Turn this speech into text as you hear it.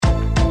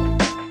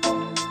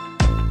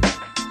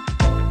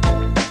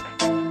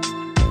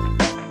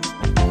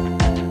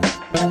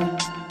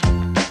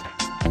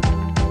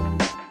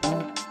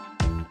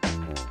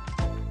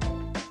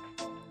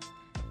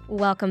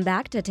Welcome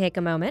back to Take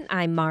a Moment.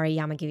 I'm Mari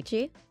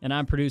Yamaguchi. And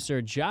I'm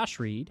producer Josh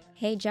Reed.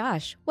 Hey,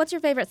 Josh, what's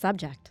your favorite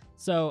subject?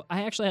 So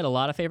I actually had a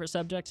lot of favorite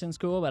subjects in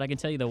school, but I can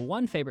tell you the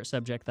one favorite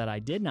subject that I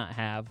did not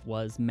have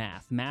was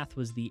math. Math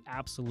was the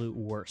absolute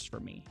worst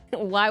for me.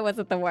 Why was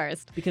it the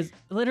worst? Because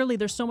literally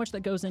there's so much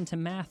that goes into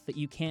math that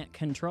you can't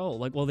control.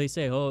 Like, well, they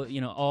say,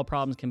 all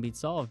problems can be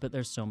solved, but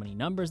there's so many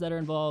numbers that are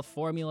involved,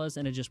 formulas,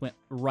 and it just went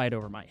right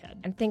over my head.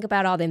 And think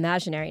about all the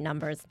imaginary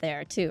numbers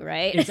there too,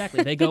 right?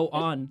 Exactly. They go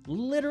on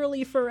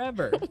literally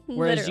forever.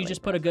 Whereas Literally you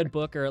just put a good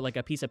book or like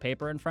a piece of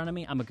paper in front of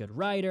me, I'm a good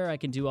writer, I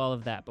can do all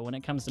of that. But when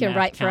it comes to You math, can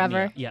write count me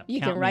forever. out. Yeah, You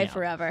count can me write out.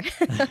 forever.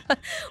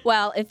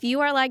 Well, if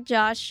you are like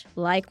Josh,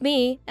 like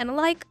me, and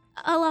like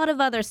a lot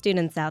of other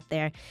students out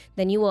there,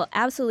 then you will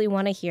absolutely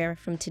want to hear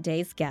from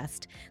today's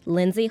guest,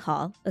 Lindsay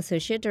Hall,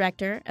 Associate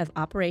Director of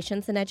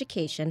Operations and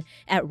Education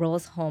at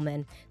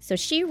Rose-Hulman. So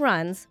she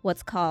runs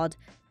what's called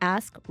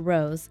Ask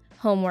Rose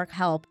Homework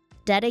Help,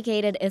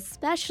 dedicated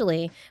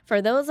especially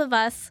for those of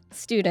us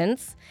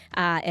students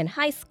in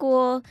high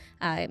school,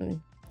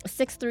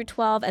 6 through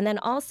 12, and then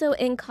also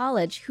in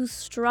college who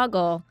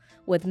struggle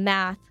with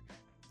math,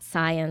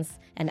 science,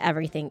 and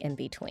everything in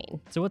between.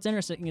 So what's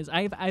interesting is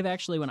I've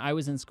actually, when I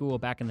was in school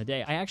back in the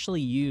day, I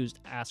actually used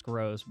Ask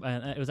Rose.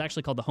 It was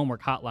actually called the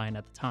Homework Hotline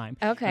at the time.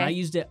 Okay. And I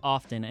used it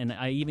often, and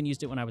I even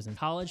used it when I was in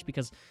college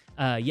because,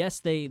 yes,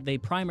 they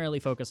primarily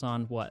focus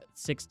on grades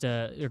 6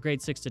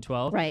 to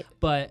 12. Right.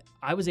 But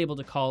I was able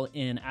to call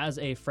in as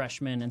a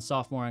freshman and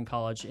sophomore in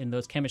college in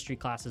those chemistry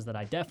classes that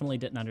I definitely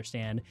didn't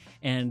understand,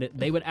 and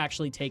they would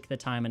actually take the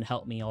time and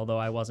help me, although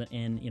I wasn't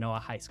in, a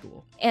high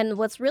school. And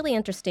what's really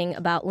interesting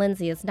about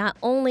Lindsay is not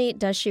only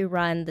does she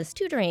run this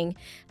tutoring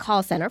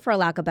call center, for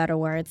lack of better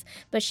words,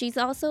 but she's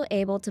also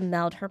able to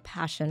meld her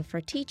passion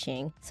for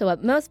teaching. So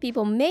what most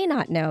people may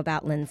not know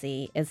about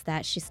Lindsay is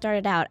that she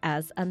started out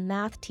as a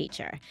math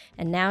teacher,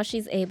 and now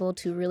she's able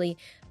to really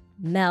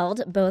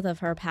meld both of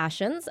her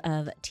passions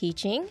of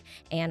teaching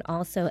and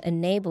also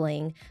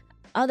enabling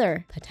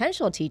other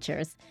potential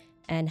teachers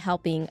and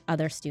helping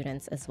other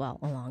students as well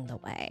along the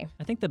way.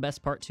 I think the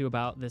best part, too,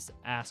 about this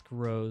Ask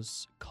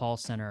Rose call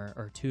center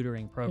or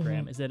tutoring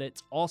program is that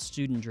it's all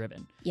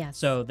student-driven. Yes.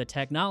 So the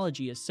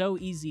technology is so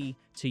easy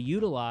to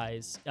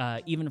utilize,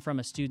 even from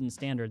a student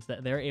standards,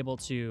 that they're able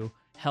to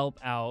help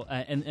out.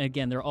 And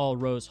again, they're all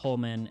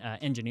Rose-Hulman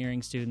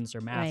engineering students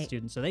or math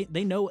students. So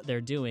they know what they're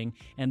doing,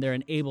 and they're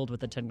enabled with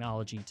the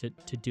technology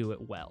to do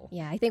it well.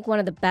 Yeah, I think one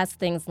of the best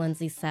things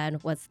Lindsay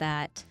said was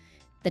that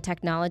the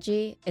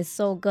technology is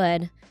so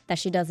good that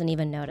she doesn't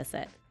even notice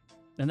it.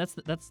 And that's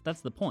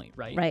the point,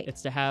 right? Right.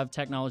 It's to have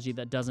technology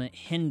that doesn't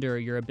hinder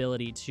your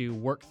ability to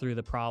work through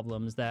the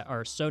problems that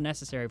are so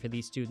necessary for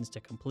these students to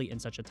complete in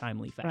such a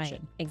timely fashion.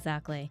 Right,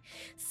 exactly.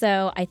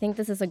 So I think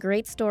this is a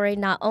great story,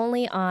 not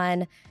only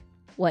on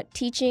what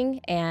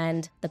teaching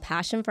and the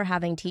passion for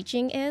having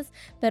teaching is,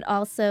 but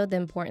also the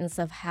importance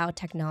of how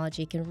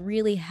technology can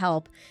really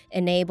help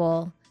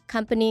enable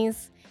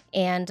companies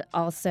and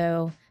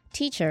also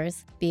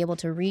teachers be able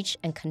to reach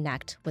and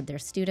connect with their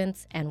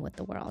students and with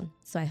the world.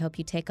 So I hope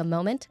you take a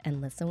moment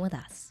and listen with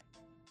us.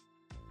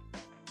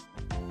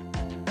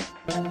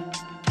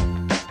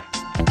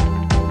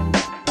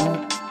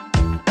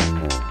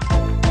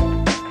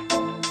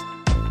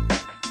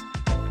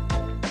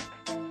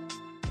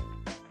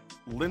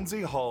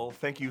 Lindsay Hall,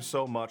 thank you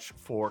so much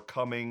for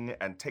coming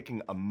and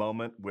taking a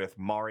moment with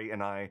Mari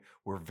and I.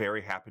 We're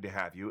very happy to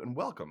have you, and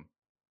welcome.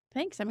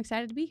 Thanks. I'm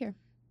excited to be here.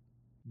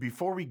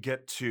 Before we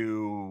get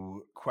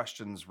to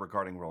questions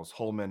regarding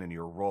Rose-Hulman and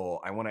your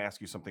role, I want to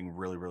ask you something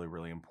really, really,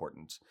 really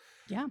important.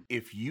 Yeah.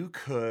 If you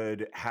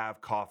could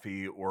have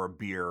coffee or a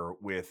beer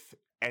with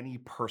any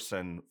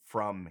person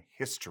from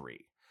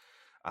history,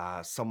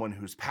 someone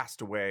who's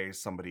passed away,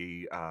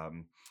 somebody,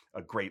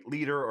 a great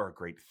leader or a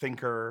great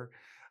thinker,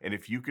 and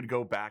if you could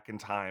go back in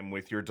time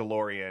with your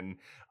DeLorean,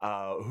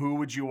 who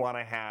would you want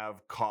to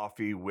have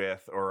coffee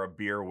with or a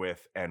beer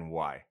with, and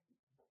why?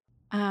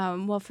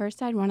 Well,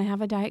 first I'd want to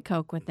have a Diet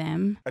Coke with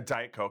them. A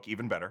Diet Coke,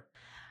 even better.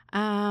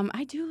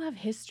 I do love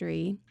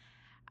history.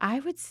 I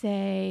would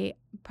say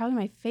probably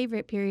my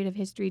favorite period of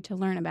history to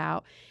learn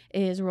about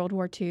is World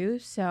War II.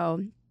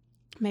 So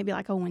maybe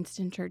like a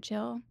Winston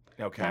Churchill.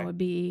 Okay. That would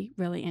be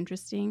really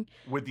interesting.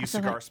 Would the I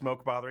feel cigar like-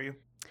 smoke bother you?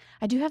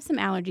 I do have some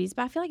allergies,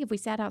 but I feel like if we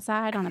sat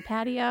outside on a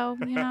patio,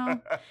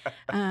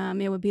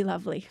 it would be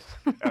lovely.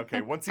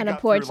 Okay, once you On a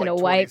got porch through in a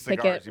like 20 white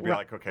cigars, picket you'd be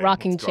like, okay,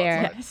 rocking let's go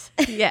chair.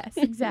 outside. Yes, yes,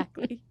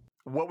 exactly.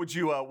 What would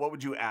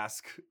you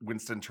ask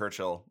Winston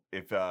Churchill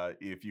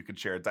if you could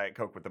share a Diet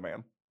Coke with the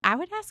man? I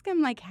would ask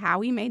him like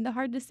how he made the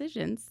hard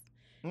decisions.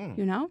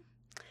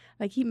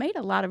 Like he made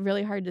a lot of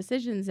really hard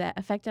decisions that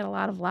affected a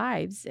lot of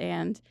lives,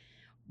 and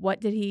what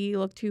did he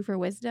look to for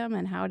wisdom,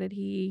 and how did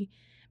he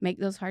make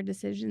those hard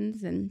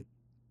decisions, and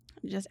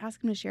just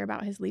ask him to share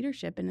about his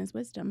leadership and his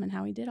wisdom and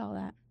how he did all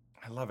that.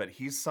 I love it.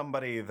 He's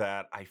somebody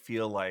that I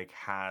feel like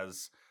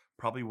has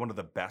probably one of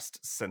the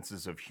best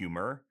senses of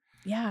humor.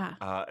 Yeah.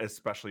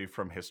 Especially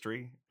from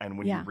history. And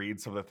when Yeah. you read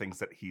some of the things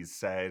that he's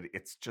said,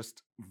 it's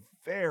just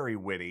very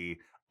witty,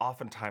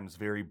 oftentimes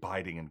very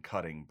biting and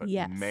cutting, but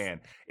Yes.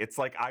 man, it's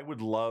like I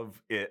would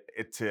love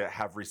it to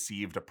have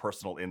received a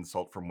personal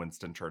insult from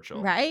Winston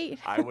Churchill. Right?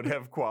 I would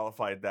have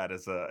qualified that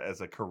as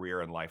a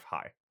career and life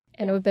high.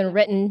 And it would have been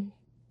written,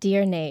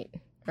 Dear Nate,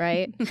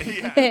 right?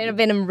 Yeah. It would have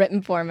been in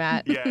written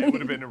format. Yeah, it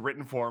would have been in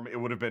written form. It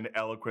would have been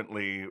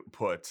eloquently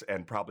put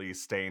and probably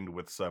stained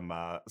with some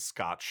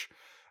scotch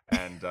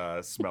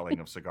and smelling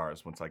of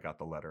cigars once I got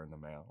the letter in the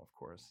mail, of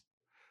course.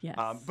 Yes.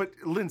 But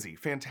Lindsay,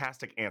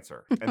 fantastic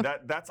answer. And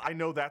I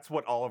know that's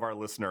what all of our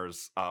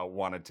listeners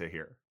wanted to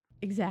hear.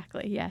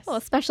 Exactly. Yes. Well,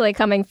 especially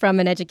coming from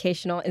an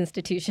educational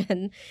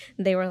institution,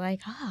 they were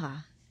like,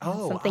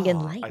 something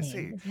enlightening. I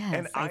see. Yes,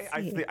 And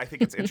I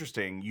think it's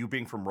interesting, you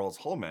being from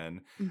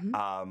Rose-Hulman,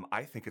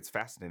 I think it's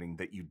fascinating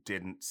that you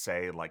didn't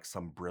say like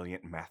some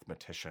brilliant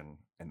mathematician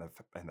in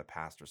the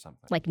past or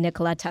something. Like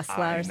Nikola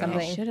Tesla or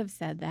something. I should have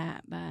said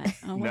that, but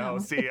oh well. No,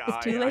 see,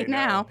 it's too late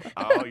now.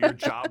 Oh, your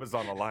job is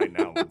on the line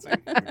now, Lindsay.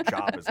 Your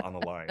job is on the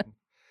line.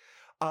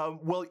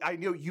 Well, I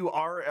know you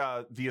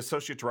are the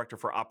Associate Director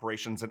for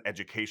Operations and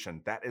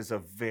Education. That is a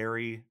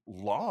very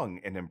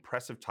long and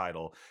impressive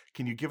title.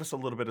 Can you give us a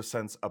little bit of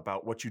sense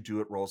about what you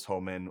do at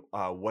Rose-Hulman,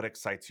 what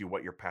excites you,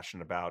 what you're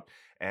passionate about,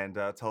 and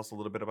tell us a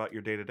little bit about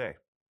your day-to-day?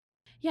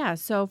 Yeah,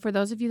 so for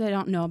those of you that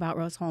don't know about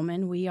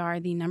Rose-Hulman, we are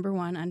the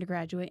 #1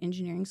 undergraduate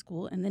engineering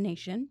school in the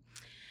nation.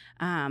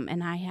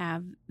 And I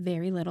have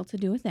very little to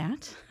do with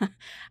that.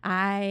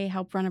 I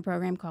help run a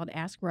program called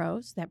Ask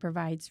Rose that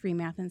provides free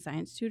math and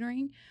science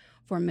tutoring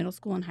for middle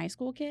school and high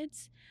school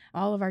kids.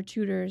 All of our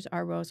tutors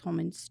are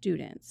Rose-Hulman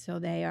students, so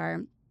they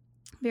are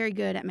very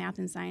good at math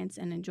and science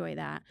and enjoy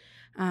that.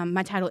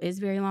 My title is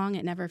very long.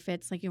 It never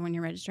fits, like when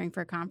you're registering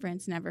for a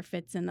conference, never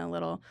fits in the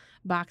little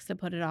box to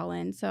put it all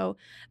in. So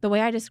the way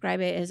I describe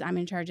it is I'm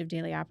in charge of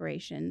daily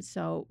operations.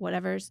 So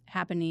whatever's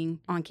happening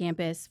on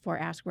campus for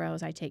Ask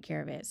Rose, I take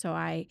care of it. So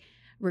I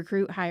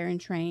recruit, hire,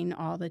 and train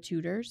all the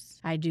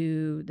tutors. I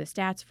do the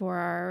stats for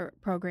our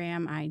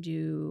program. I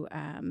do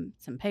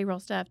some payroll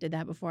stuff. Did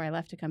that before I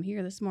left to come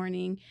here this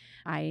morning.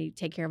 I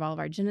take care of all of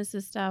our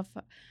Genesis stuff.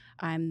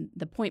 I'm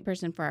the point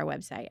person for our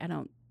website. I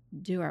don't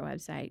do our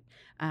website,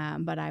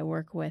 but I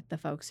work with the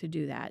folks who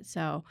do that.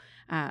 So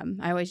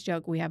I always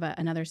joke we have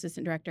another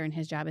assistant director, and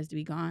his job is to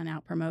be gone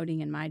out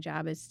promoting, and my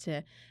job is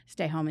to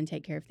stay home and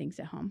take care of things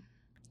at home.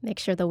 Make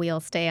sure the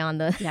wheels stay on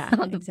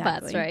the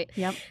bus, right?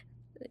 Yep.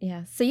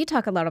 Yeah. So you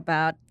talk a lot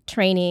about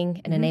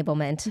training and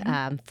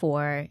enablement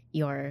for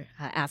your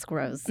Ask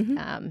Rose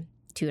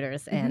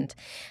tutors. And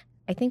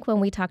I think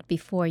when we talked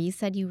before, you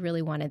said you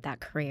really wanted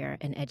that career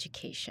in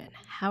education.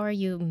 How are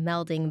you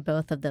melding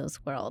both of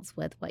those worlds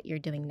with what you're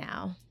doing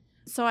now?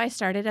 So I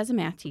started as a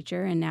math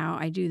teacher, and now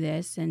I do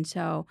this. And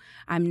so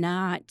I'm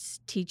not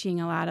teaching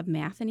a lot of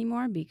math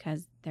anymore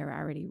because they're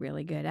already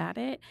really good at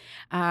it.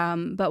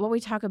 But what we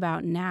talk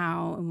about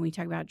now, when we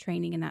talk about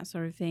training and that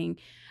sort of thing,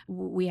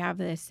 we have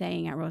this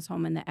saying at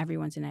Rose-Hulman that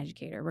everyone's an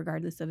educator,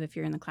 regardless of if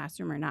you're in the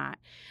classroom or not.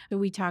 So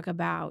we talk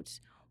about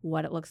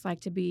what it looks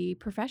like to be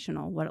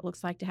professional, what it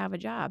looks like to have a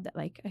job, that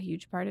like a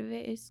huge part of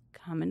it is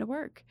coming to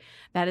work.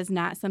 That is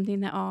not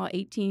something that all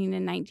 18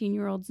 and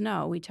 19-year-olds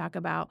know. We talk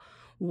about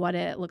what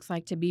it looks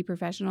like to be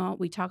professional.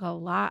 We talk a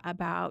lot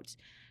about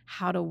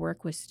how to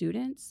work with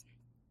students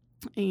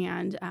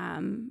and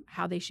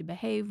how they should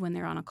behave when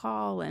they're on a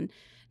call and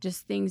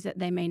just things that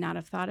they may not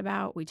have thought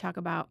about. We talk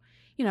about,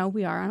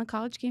 we are on a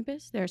college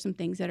campus. There are some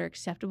things that are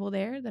acceptable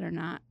there that are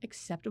not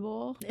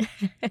acceptable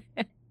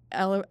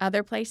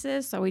other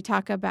places. So we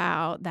talk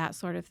about that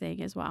sort of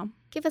thing as well.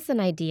 Give us an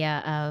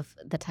idea of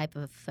the type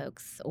of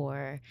folks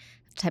or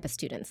type of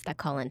students that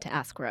call in to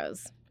Ask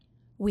Rose.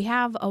 We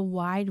have a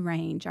wide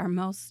range. Our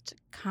most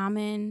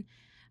common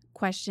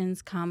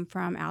questions come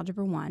from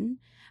Algebra 1,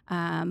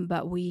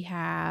 but we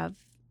have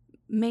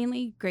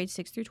mainly grades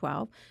 6 through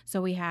 12.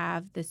 So we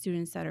have the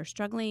students that are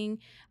struggling,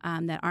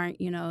 that aren't,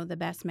 the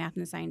best math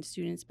and science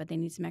students, but they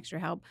need some extra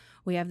help.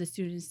 We have the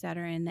students that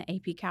are in the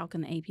AP Calc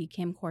and the AP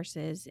Chem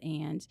courses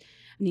and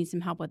need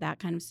some help with that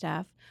kind of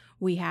stuff.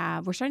 We're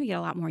starting to get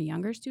a lot more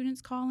younger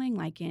students calling,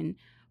 like in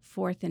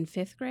 4th and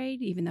 5th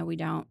grade, even though we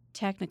don't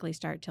technically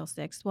start till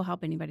 6th. We'll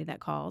help anybody that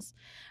calls.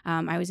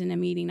 I was in a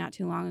meeting not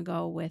too long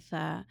ago with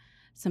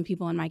some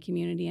people in my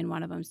community, and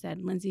one of them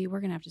said, Lindsay, we're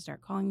going to have to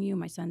start calling you.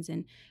 My son's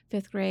in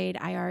 5th grade.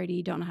 I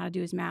already don't know how to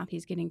do his math.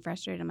 He's getting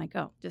frustrated. I'm like,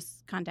 oh,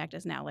 just contact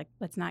us now. Like,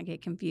 let's not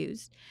get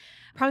confused.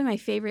 Probably my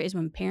favorite is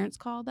when parents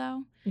call,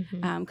 though,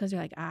 because they're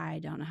like, I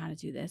don't know how to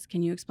do this.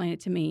 Can you explain it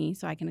to me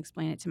so I can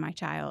explain it to my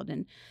child?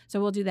 And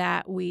so we'll do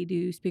that. We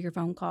do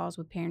speakerphone calls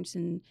with parents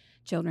and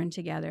children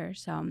together.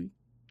 So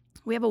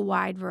we have a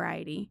wide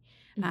variety.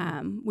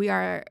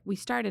 We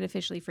started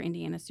officially for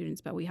Indiana students,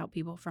 but we help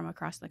people from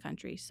across the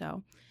country.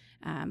 So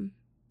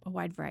a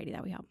wide variety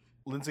that we help.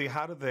 Lindsay,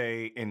 how do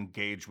they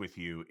engage with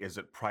you? Is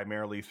it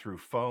primarily through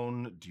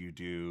phone? Do you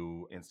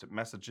do instant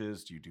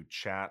messages? Do you do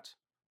chat?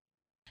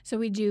 So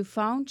we do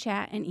phone,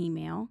 chat, and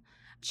email.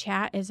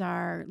 Chat is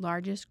our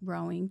largest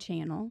growing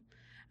channel.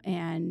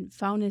 And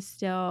phone is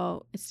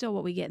still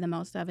what we get the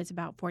most of. It's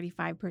about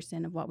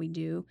 45% of what we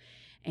do,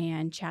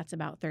 and chat's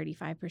about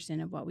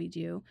 35% of what we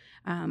do.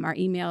 Our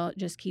email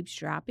just keeps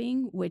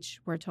dropping, which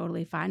we're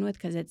totally fine with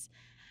because it's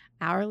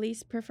our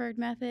least preferred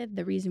method.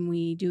 The reason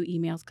we do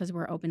emails because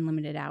we're open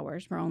limited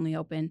hours. We're only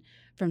open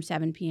from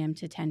 7 p.m.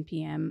 to 10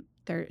 p.m.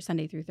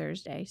 Sunday through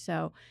Thursday.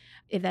 So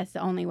if that's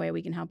the only way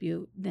we can help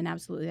you, then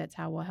absolutely that's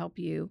how we'll help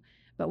you.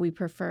 But we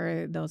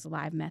prefer those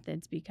live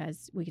methods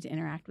because we get to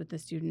interact with the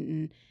student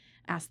and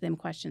ask them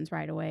questions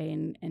right away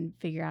and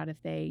figure out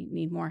if they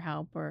need more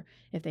help or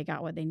if they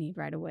got what they need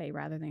right away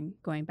rather than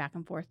going back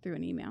and forth through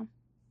an email.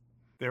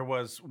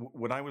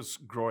 When I was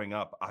growing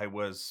up, I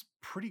was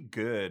pretty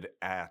good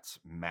at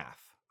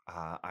math.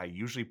 I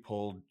usually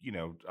pulled,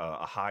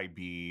 a high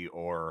B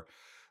or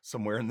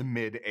somewhere in the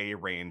mid A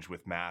range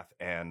with math,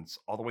 and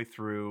all the way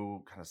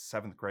through kind of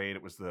 7th grade,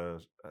 it was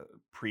the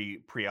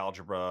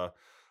pre-algebra,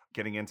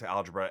 getting into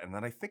algebra. And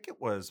then I think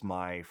it was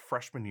my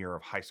freshman year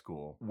of high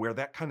school where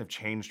that kind of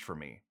changed for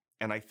me.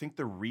 And I think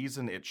the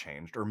reason it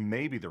changed, or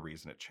maybe the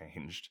reason it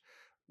changed,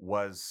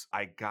 was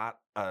I got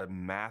a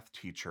math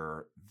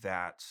teacher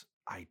that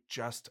I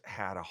just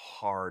had a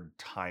hard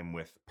time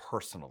with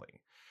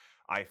personally.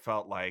 I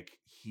felt like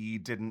he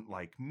didn't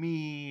like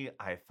me.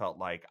 I felt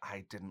like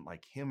I didn't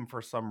like him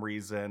for some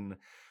reason.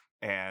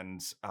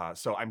 And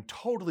so I'm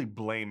totally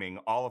blaming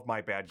all of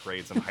my bad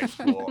grades in high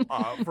school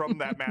from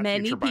that math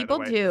teacher, by the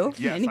way.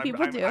 Many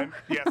people do.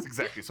 Yes,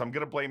 exactly. So I'm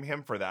going to blame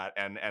him for that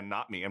and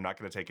not me. I'm not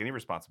going to take any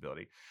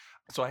responsibility.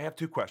 So I have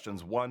 2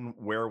 questions. One,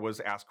 where was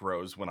Ask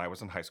Rose when I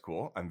was in high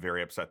school? I'm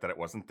very upset that it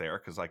wasn't there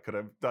because I could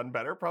have done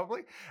better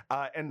probably.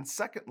 And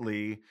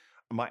secondly,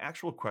 my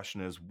actual question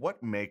is,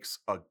 what makes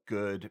a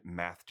good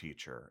math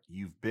teacher?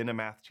 You've been a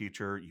math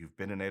teacher, you've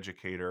been an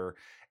educator,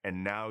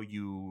 and now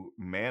you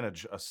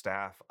manage a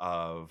staff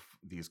of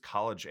these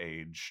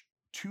college-age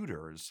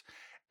tutors,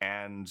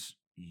 and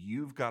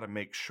you've got to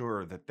make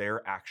sure that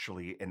they're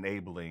actually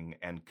enabling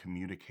and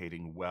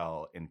communicating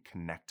well and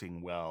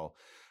connecting well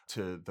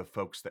to the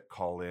folks that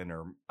call in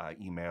or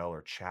email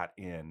or chat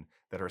in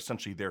that are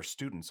essentially their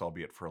students,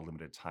 albeit for a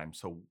limited time.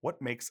 So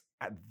what makes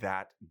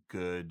that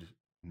good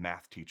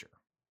math teacher?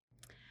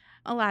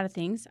 A lot of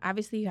things.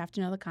 Obviously, you have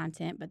to know the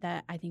content, but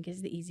that I think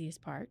is the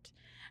easiest part.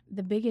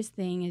 The biggest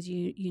thing is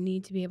you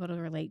need to be able to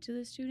relate to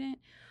the student.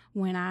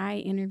 When I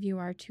interview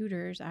our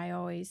tutors, I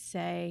always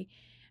say,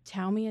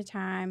 tell me a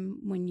time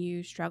when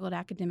you struggled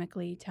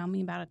academically. Tell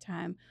me about a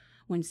time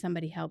when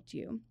somebody helped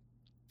you.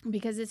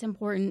 Because it's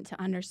important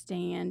to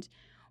understand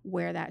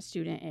where that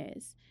student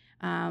is.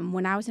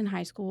 When I was in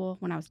high school,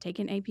 when I was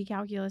taking AP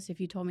Calculus, if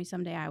you told me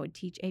someday I would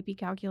teach AP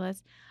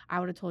Calculus, I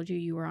would have told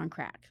you were on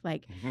crack.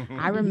 Like,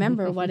 I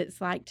remember what it's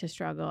like to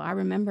struggle. I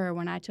remember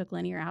when I took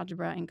linear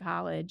algebra in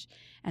college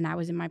and I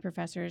was in my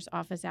professor's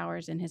office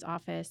hours in his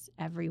office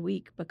every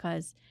week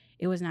because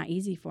it was not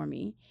easy for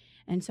me.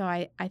 And so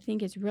I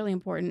think it's really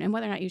important, and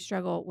whether or not you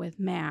struggle with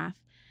math,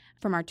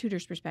 from our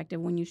tutor's perspective,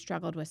 when you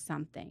struggled with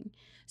something.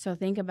 So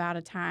think about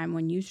a time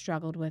when you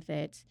struggled with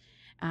it,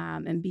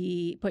 and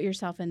put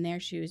yourself in their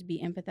shoes,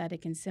 be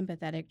empathetic and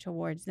sympathetic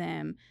towards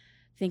them.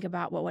 Think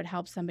about what would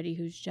help somebody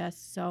who's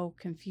just so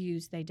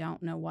confused they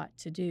don't know what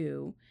to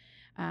do.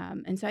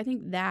 And so I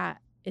think that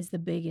is the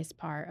biggest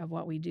part of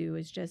what we do,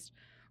 is just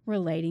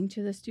relating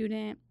to the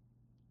student,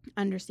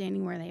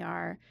 understanding where they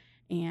are,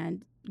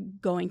 and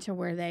going to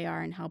where they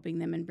are and helping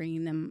them and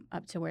bringing them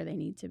up to where they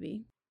need to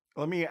be.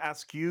 Let me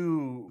ask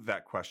you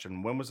that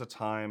question. When was a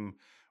time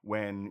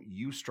when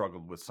you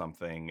struggled with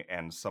something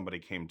and somebody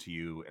came to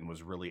you and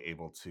was really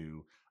able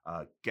to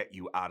get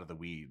you out of the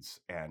weeds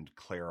and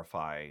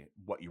clarify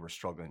what you were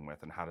struggling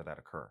with, and how did that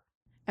occur?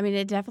 I mean,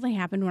 it definitely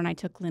happened when I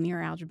took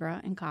linear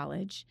algebra in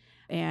college,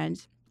 and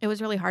it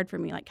was really hard for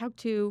me. Like Calc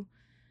 2,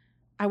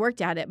 I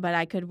worked at it, but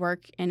I could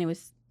work and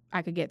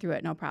I could get through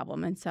it no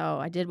problem. And so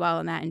I did well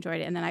in that,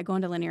 enjoyed it. And then I go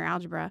into linear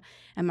algebra,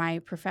 and my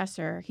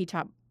professor, he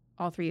taught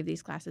all 3 of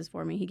these classes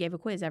for me. He gave a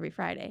quiz every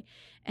Friday.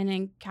 And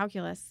in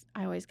calculus,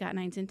 I always got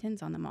 9s and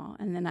 10s on them all.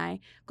 And then I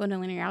go into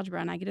linear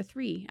algebra and I get a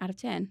 3 out of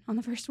 10 on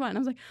the first one. I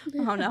was like,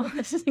 oh no,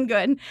 this isn't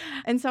good.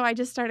 And so I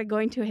just started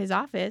going to his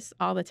office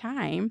all the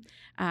time.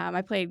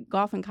 I played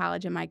golf in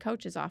college, and my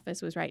coach's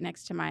office was right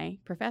next to my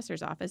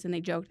professor's office. And they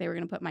joked they were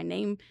going to put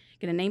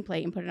get a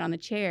nameplate and put it on the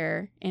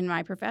chair in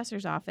my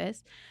professor's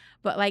office.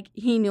 But,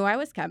 he knew I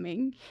was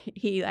coming.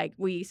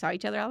 We saw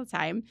each other all the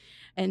time.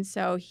 And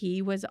so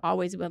he was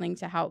always willing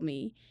to help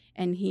me.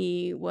 And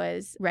he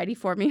was ready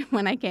for me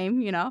when I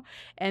came,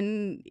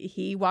 and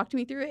he walked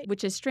me through it,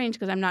 which is strange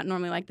because I'm not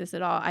normally like this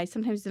at all. I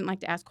sometimes didn't like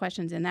to ask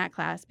questions in that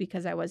class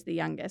because I was the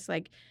youngest.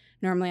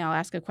 Normally I'll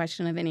ask a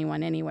question of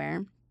anyone,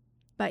 anywhere.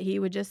 But he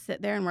would just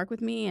sit there and work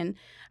with me, and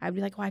I'd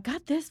be like, well, I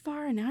got this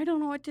far, and now I don't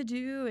know what to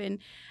do. And,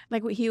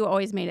 he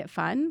always made it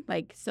fun.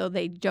 So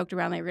they joked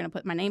around they were going to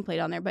put my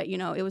nameplate on there. But,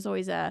 it was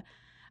always a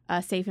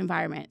safe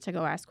environment to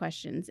go ask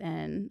questions,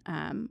 and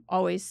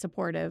always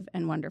supportive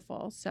and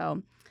wonderful.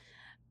 So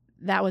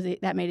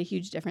that made a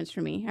huge difference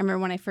for me. I remember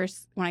when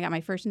I got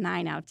my first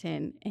 9 out of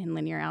 10 in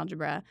linear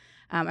algebra.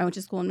 I went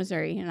to school in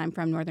Missouri, and I'm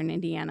from northern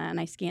Indiana, and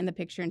I scanned the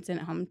picture and sent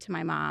it home to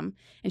my mom,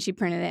 and she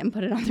printed it and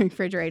put it on the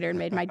refrigerator and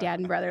made my dad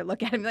and brother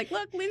look at it and be like,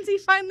 look, Lindsay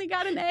finally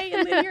got an A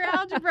in linear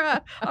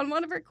algebra on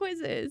one of her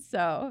quizzes.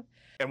 So.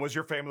 And was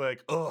your family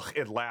like, ugh,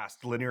 at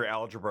last, linear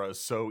algebra is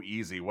so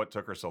easy. What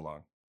took her so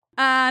long?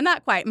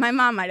 Not quite. My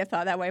mom might have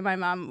thought that way. My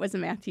mom was a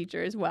math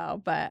teacher as well,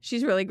 but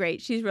she's really great.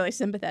 She's really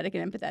sympathetic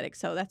and empathetic,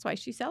 so that's why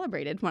she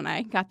celebrated when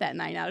I got that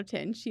 9 out of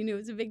 10. She knew it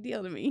was a big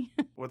deal to me.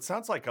 Well, it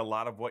sounds like a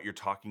lot of what you're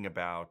talking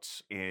about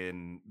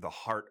in the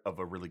heart of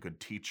a really good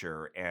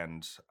teacher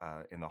and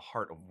in the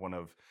heart of one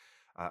of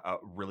a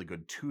really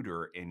good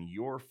tutor in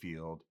your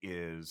field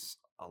is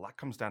a lot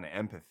comes down to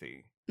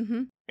empathy.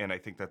 Mm-hmm. And I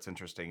think that's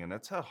interesting. And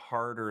that's a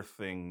harder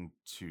thing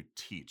to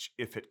teach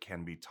if it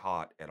can be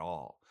taught at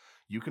all.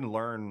 You can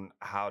learn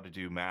how to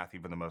do math,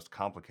 even the most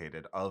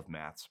complicated of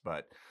maths,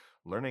 but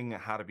learning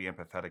how to be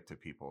empathetic to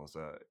people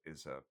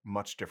is a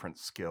much different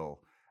skill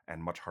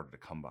and much harder to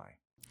come by.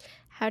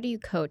 How do you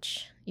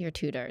coach your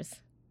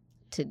tutors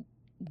to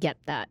get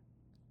that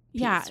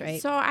piece, right?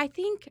 So I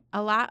think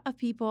a lot of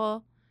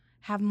people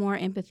have more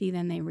empathy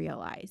than they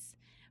realize.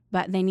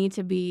 But they need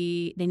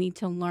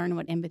to learn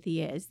what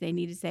empathy is. They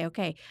need to say,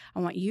 okay, I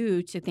want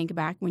you to think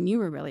back when you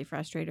were really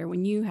frustrated, or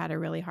when you had a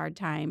really hard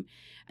time,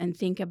 and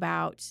think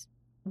about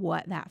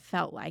what that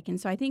felt like. And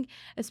so I think,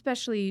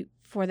 especially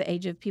for the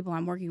age of people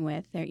I'm working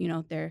with,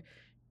 they're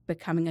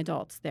becoming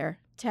adults. They're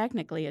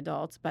technically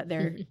adults, but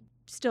they're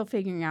still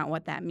figuring out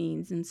what that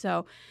means. And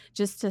so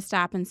just to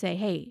stop and say,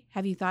 hey,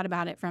 have you thought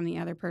about it from the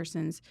other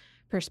person's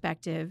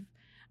perspective,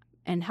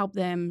 and help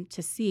them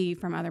to see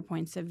from other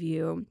points of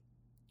view,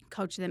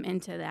 coach them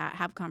into that,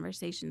 have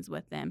conversations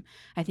with them,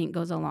 I think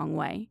goes a long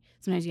way.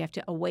 Sometimes you have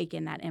to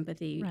awaken that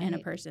empathy in a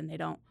person. They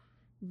don't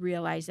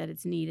realize that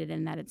it's needed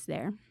and that it's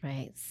there.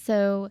 Right.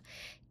 So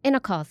in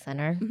a call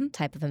center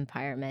type of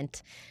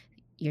environment,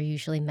 you're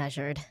usually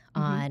measured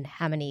on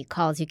how many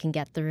calls you can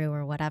get through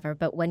or whatever.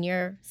 But when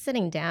you're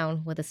sitting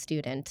down with a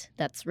student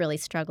that's really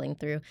struggling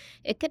through,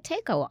 it could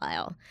take a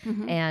while.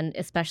 And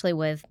especially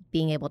with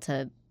being able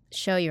to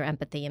show your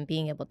empathy and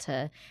being able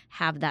to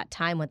have that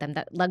time with them,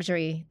 that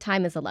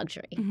time is a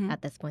luxury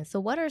at this point. So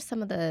what are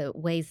some of the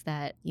ways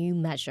that you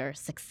measure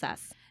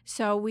success?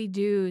 So we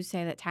do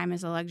say that time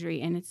is a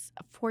luxury, and it's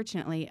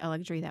fortunately a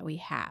luxury that we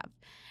have.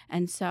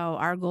 And so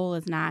our goal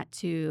is not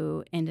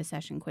to end a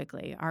session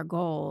quickly. Our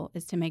goal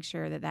is to make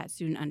sure that that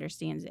student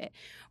understands it.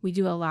 We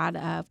do a lot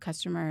of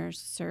customer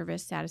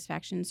service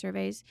satisfaction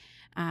surveys.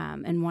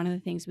 And one of the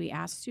things we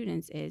ask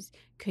students is,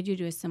 could you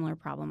do a similar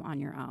problem on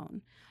your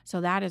own?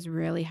 So that is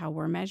really how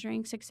we're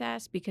measuring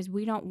success, because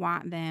we don't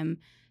want them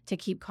to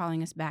keep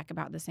calling us back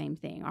about the same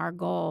thing. Our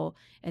goal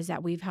is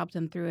that we've helped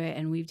them through it,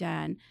 and we've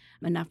done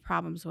enough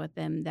problems with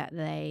them that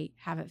they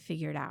have it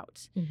figured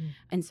out.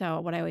 And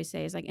so what I always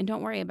say is, like, and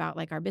don't worry about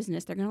like our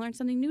business. They're going to learn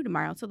something new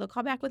tomorrow. So they'll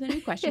call back with a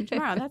new question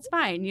tomorrow. That's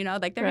fine.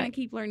 Like they're going to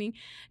keep learning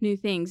new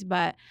things.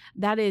 But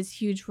that is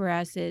huge for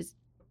us is,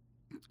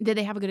 did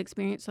they have a good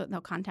experience so that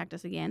they'll contact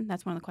us again?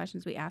 That's one of the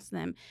questions we ask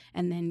them.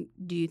 And then,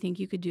 do you think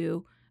you could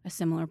do a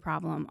similar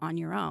problem on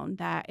your own?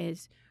 That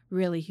is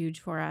really huge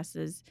for us,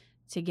 is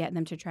to get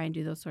them to try and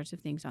do those sorts of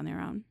things on their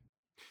own.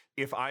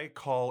 If I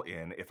call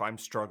in, if I'm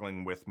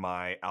struggling with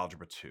my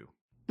Algebra 2,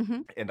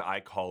 and I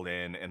call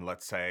in, and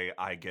let's say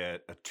I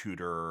get a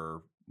tutor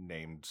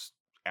named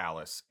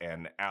Alice,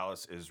 and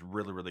Alice is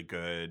really, really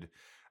good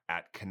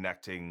at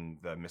connecting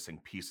the missing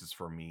pieces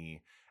for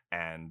me,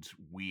 and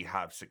we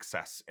have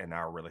success in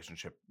our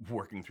relationship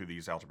working through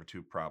these Algebra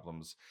 2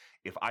 problems.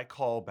 If I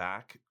call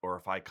back, or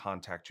if I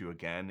contact you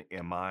again,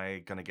 am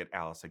I going to get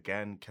Alice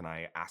again? Can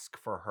I ask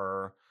for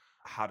her?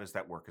 How does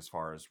that work as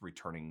far as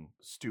returning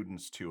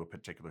students to a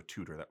particular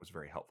tutor that was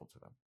very helpful to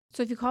them?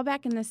 So if you call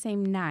back in the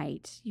same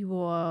night,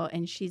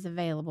 and she's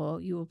available,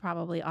 you will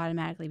probably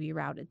automatically be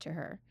routed to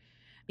her.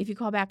 If you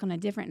call back on a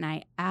different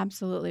night,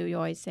 absolutely, we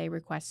always say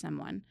request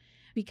someone.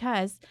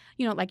 Because,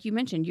 like you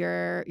mentioned,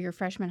 your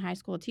freshman high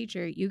school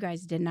teacher, you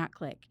guys did not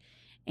click.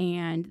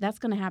 And that's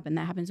going to happen.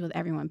 That happens with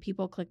everyone.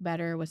 People click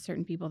better with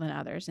certain people than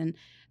others. And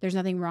there's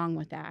nothing wrong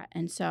with that.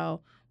 And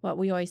so what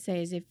we always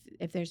say is,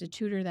 if there's a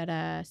tutor that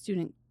a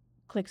student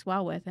clicks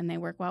well with and they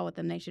work well with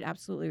them, they should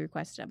absolutely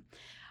request them.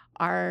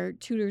 Our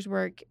tutors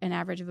work an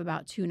average of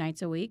about 2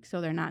 nights a week,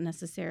 so they're not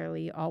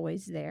necessarily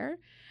always there.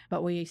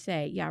 But we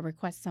say,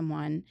 request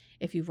someone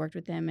if you've worked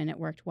with them and it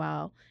worked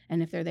well.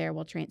 And if they're there,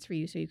 we'll transfer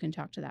you so you can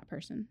talk to that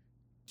person.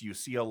 Do you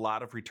see a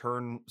lot of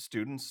return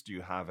students? Do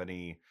you have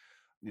any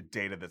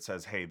data that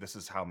says, hey, this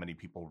is how many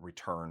people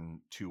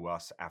return to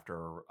us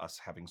after us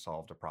having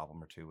solved a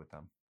problem or two with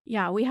them?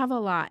 Yeah, we have a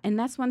lot. And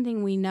that's one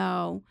thing we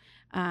know.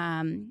 We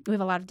have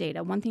a lot of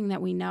data. One thing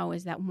that we know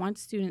is that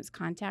once students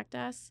contact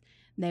us,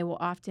 they will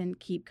often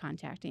keep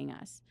contacting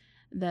us.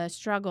 The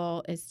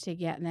struggle is to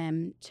get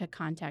them to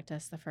contact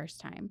us the first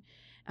time.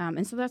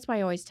 And so that's why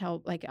I always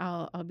tell, like,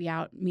 I'll be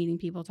out meeting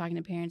people, talking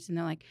to parents, and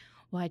they're like,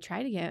 well, I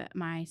try to get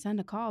my son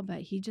to call,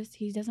 but he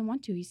doesn't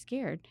want to. He's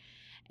scared.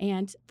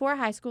 And for a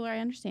high schooler, I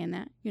understand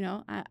that.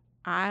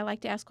 I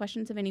like to ask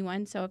questions of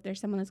anyone. So if there's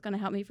someone that's going to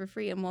help me for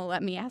free and will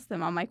let me ask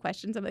them all my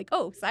questions, I'm like,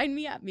 oh, sign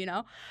me up,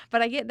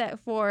 But I get that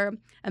for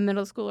a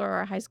middle schooler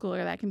or a high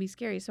schooler, that can be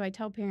scary. So I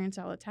tell parents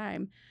all the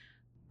time,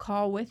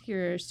 call with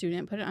your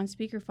student, put it on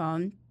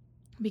speakerphone,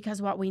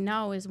 because what we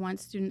know is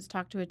once students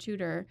talk to a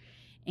tutor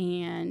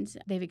and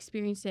they've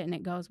experienced it and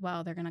it goes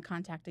well, they're going to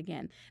contact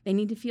again. They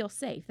need to feel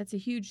safe. That's a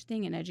huge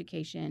thing in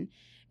education,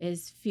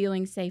 is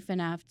feeling safe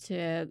enough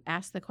to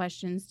ask the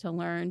questions, to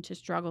learn, to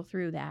struggle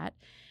through that.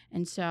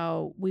 And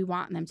so we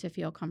want them to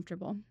feel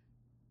comfortable.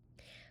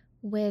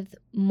 With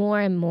more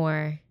and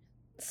more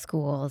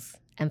schools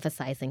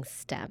emphasizing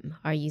STEM,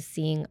 are you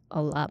seeing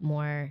a lot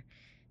more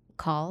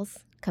calls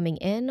coming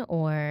in,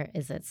 or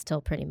is it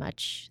still pretty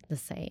much the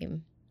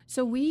same?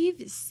 So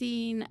we've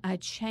seen a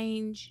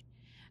change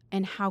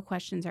in how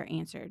questions are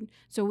answered.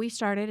 So we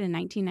started in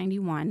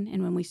 1991,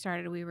 and when we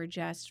started, we were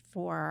just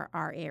for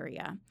our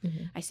area.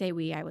 Mm-hmm. I say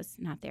we, I was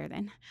not there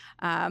then.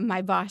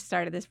 My boss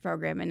started this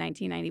program in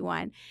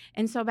 1991.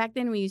 And so back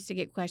then we used to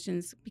get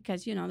questions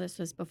because, this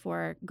was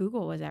before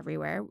Google was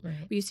everywhere. Right.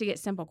 We used to get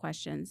simple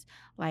questions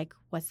like,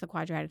 what's the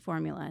quadratic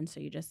formula? And so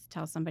you just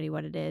tell somebody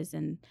what it is,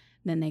 and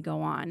then they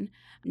go on.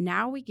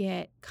 Now we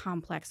get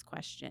complex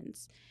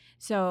questions.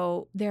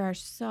 So there are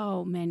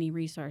so many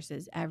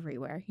resources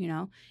everywhere.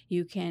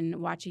 You can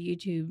watch a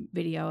YouTube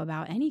video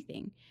about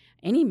anything,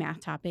 any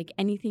math topic,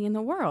 anything in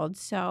the world.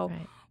 So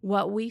right.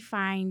 What we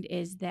find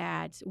is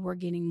that we're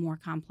getting more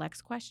complex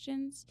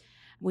questions.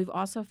 We've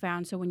also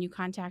found, so when you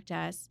contact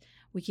us,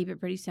 we keep it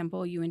pretty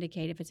simple. You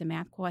indicate if it's a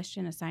math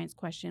question, a science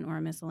question, or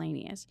a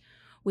miscellaneous.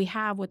 We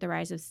have, with the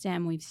rise of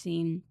STEM, we've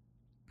seen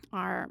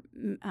our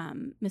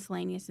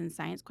miscellaneous and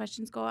science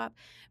questions go up,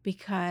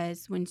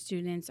 because when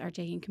students are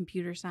taking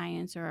computer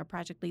science or a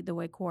Project Lead the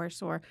Way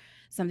course or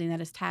something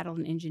that is titled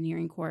an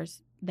engineering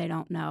course, they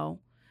don't know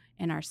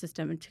in our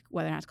system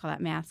whether or not to call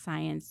that math,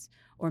 science,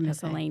 or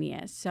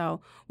miscellaneous. Okay.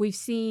 So we've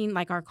seen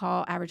our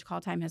average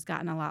call time has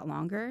gotten a lot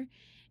longer.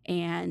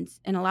 And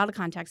in a lot of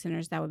contact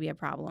centers, that would be a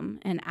problem.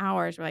 And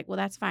ours, we're like, well,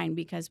 that's fine,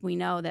 because we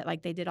know that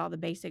they did all the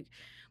basic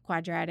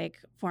quadratic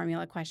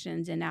formula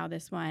questions, and now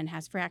this one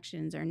has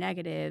fractions or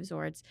negatives,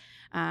 or it's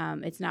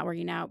not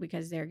working out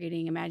because they're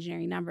getting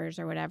imaginary numbers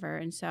or whatever.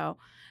 And so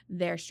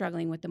they're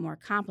struggling with the more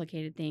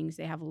complicated things.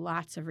 They have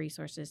lots of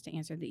resources to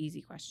answer the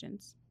easy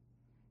questions.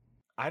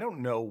 I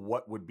don't know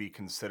what would be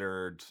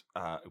considered,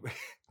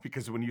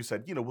 because when you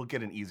said, we'll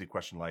get an easy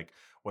question like,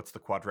 what's the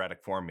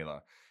quadratic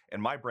formula? In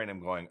my brain, I'm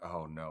going,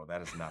 oh, no,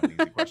 that is not an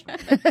easy question.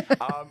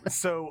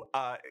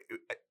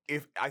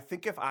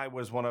 If I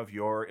was one of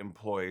your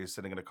employees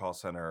sitting in a call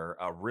center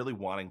really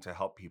wanting to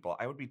help people,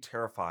 I would be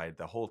terrified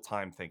the whole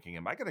time thinking,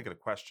 am I going to get a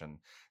question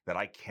that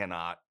I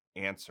cannot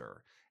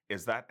answer?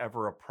 Is that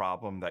ever a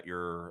problem that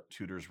your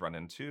tutors run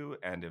into?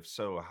 And if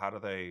so, how do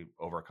they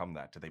overcome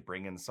that? Do they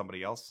bring in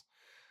somebody else?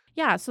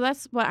 Yeah, so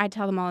that's what I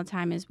tell them all the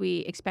time is we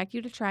expect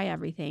you to try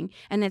everything.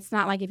 And it's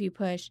not like if you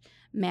push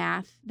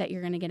math that you're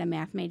going to get a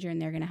math major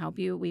and they're going to help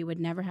you. We would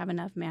never have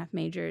enough math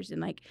majors,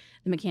 and the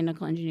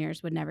mechanical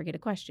engineers would never get a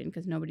question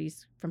because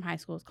nobody's from high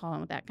school is calling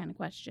with that kind of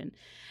question.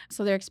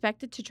 So they're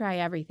expected to try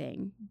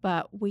everything,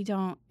 but we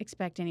don't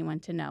expect anyone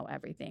to know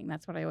everything.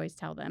 That's what I always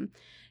tell them.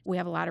 We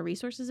have a lot of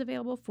resources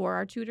available for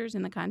our tutors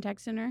in the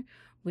contact center.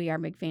 We are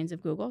big fans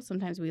of Google.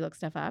 Sometimes we look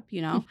stuff up,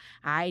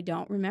 I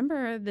don't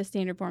remember the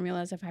standard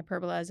formulas of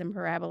hyperbolas and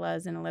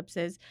parabolas and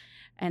ellipses,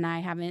 and I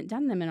haven't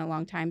done them in a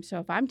long time. So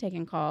if I'm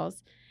taking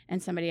calls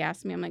and somebody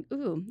asks me, I'm like,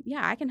 ooh,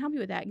 yeah, I can help you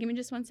with that. Give me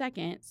just 1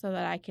 second so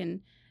that I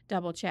can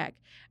double check.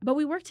 But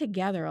we work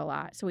together a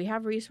lot. So we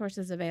have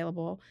resources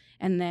available,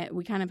 and that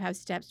we kind of have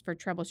steps for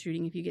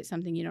troubleshooting if you get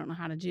something you don't know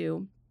how to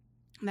do,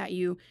 that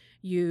you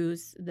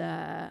use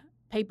the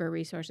paper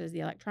resources, the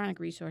electronic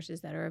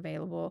resources that are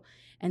available.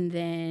 And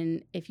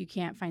then if you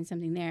can't find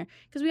something there,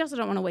 because we also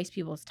don't want to waste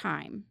people's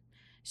time.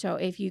 So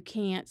if you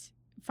can't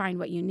find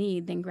what you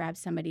need, then grab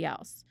somebody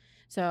else.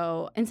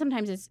 So, and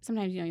sometimes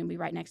you'll be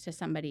right next to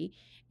somebody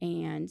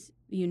and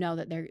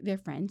that they're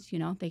friends,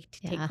 they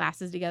take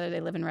classes together, they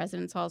live in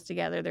residence halls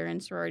together, they're in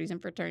sororities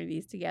and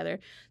fraternities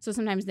together. So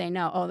sometimes they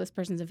know, oh, this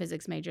person's a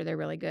physics major, they're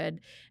really good,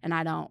 and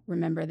I don't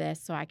remember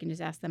this, so I can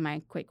just ask them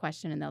my quick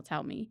question and they'll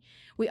tell me.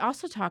 We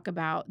also talk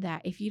about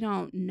that if you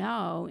don't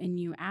know and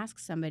you ask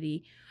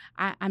somebody,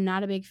 I'm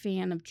not a big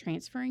fan of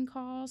transferring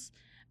calls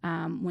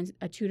when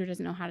a tutor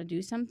doesn't know how to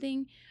do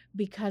something,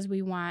 because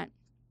we want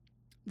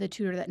the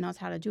tutor that knows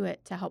how to do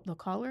it to help the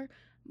caller,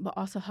 but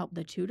also help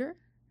the tutor.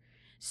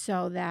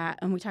 So that,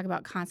 and we talk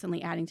about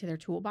constantly adding to their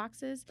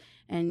toolboxes.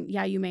 And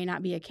yeah, you may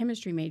not be a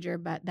chemistry major,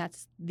 but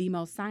that's the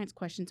most science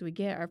questions we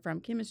get are from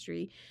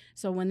chemistry.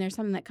 So when there's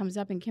something that comes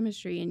up in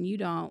chemistry and you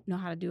don't know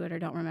how to do it or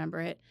don't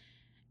remember it,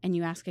 and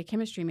you ask a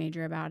chemistry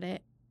major about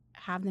it,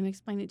 have them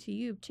explain it to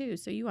you too,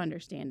 so you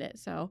understand it.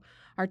 So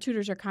our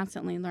tutors are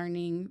constantly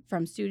learning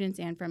from students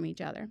and from each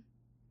other.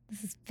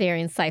 This is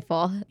very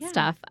insightful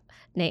stuff.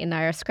 Nate and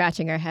I are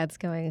scratching our heads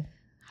going,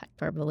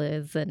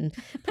 hyperbolas and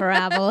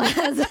parabolas.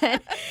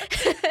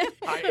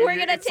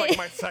 It's like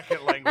my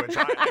second language.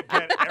 I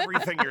get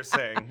everything you're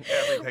saying.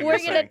 We're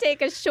going to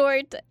take a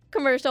short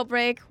commercial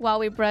break while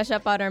we brush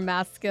up on our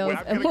math skills,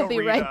 and we'll be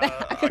right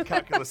back. A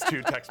Calculus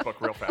 2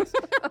 textbook real fast.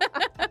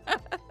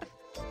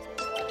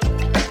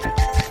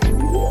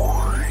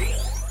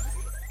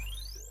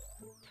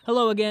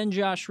 Hello again,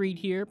 Josh Reed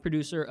here,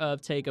 producer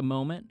of Take a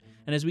Moment.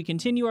 And as we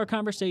continue our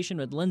conversation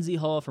with Lindsay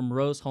Hall from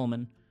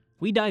Rose-Hulman,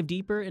 we dive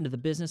deeper into the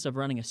business of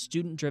running a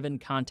student-driven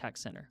contact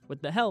center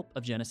with the help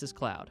of Genesys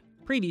Cloud,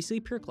 previously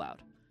Pure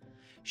Cloud.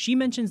 She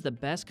mentions the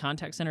best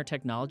contact center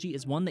technology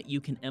is one that you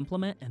can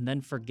implement and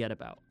then forget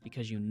about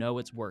because you know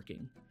it's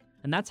working.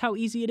 And that's how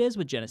easy it is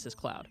with Genesys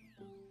Cloud.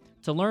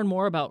 To learn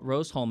more about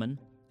Rose-Hulman,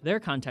 their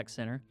contact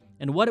center,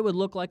 and what it would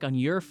look like on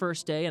your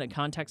first day in a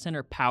contact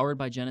center powered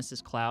by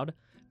Genesys Cloud,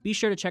 be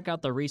sure to check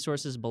out the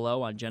resources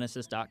below on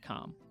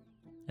genesys.com.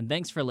 And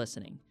thanks for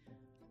listening.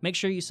 Make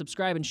sure you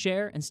subscribe and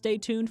share, and stay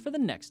tuned for the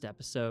next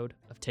episode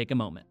of Take a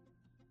Moment.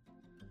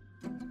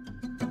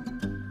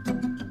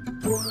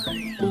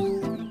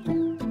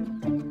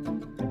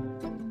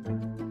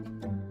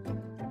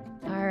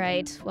 All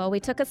right. Well, we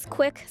took a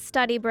quick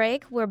study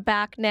break. We're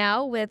back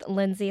now with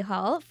Lindsay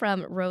Hall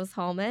from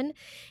Rose-Hulman.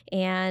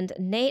 And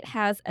Nate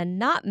has a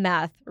not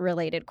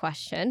math-related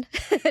question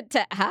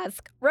to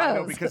ask Rose. I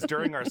know, because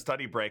during our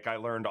study break, I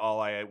learned all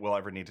I will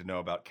ever need to know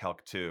about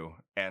Calc 2.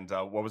 And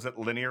what was it?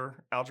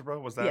 Linear algebra?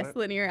 Was that it? Yes,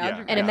 linear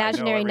algebra. And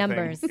imaginary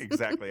numbers.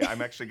 Exactly.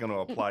 I'm actually going to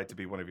apply to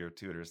be one of your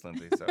tutors,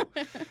 Lindsay. So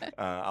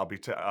I'll be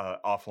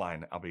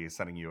offline. I'll be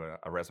sending you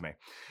a resume.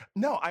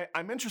 No,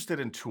 I'm interested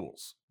in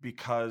tools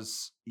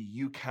because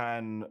you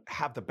can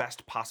have the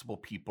best possible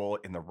people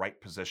in the right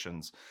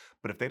positions.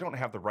 But if they don't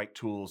have the right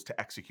tools to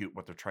execute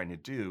what they're trying to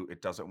do,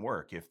 it doesn't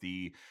work. If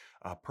the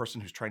person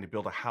who's trying to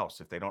build a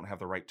house, if they don't have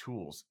the right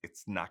tools,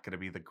 it's not going to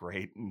be the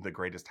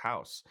greatest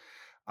house.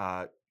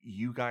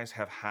 You guys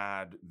have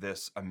had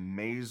this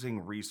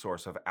amazing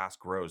resource of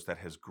Ask Rose that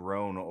has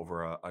grown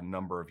over a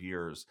number of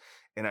years.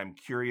 And I'm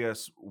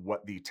curious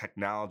what the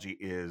technology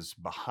is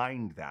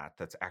behind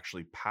that's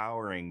actually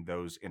powering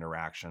those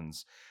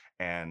interactions.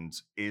 And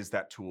is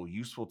that tool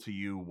useful to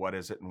you? What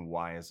is it, and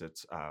why is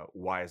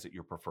it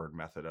your preferred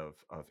method of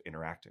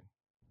interacting?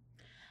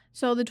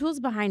 So the tools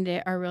behind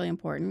it are really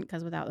important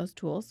because without those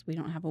tools, we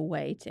don't have a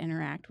way to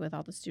interact with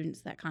all the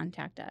students that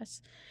contact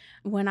us.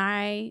 When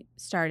I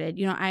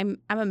started, I'm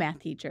a math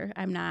teacher.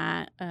 I'm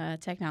not a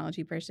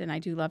technology person. I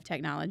do love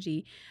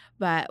technology.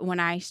 But when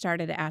I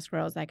started at Ask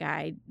Rose,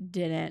 I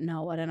didn't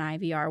know what an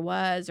IVR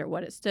was or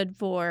what it stood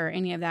for or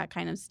any of that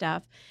kind of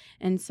stuff.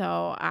 And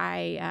so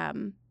I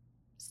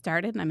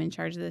started, and I'm in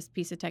charge of this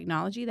piece of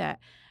technology that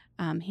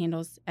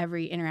handles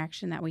every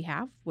interaction that we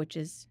have, which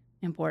is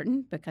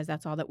important because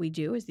that's all that we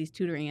do is these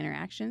tutoring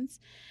interactions.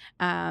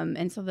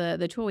 And so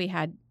the tool we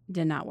had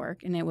did not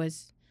work, and it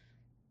was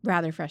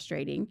rather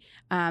frustrating.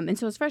 And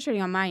so it's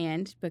frustrating on my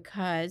end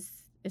because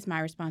it's my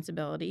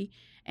responsibility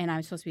and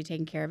I'm supposed to be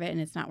taking care of it,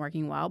 and it's not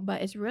working well.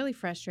 But it's really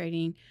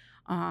frustrating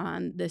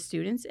on the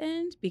students'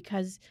 end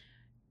because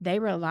they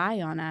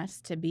rely on us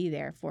to be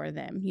there for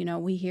them.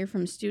 We hear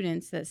from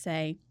students that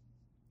say,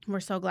 we're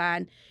so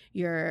glad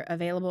you're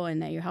available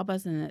and that you help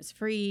us and it's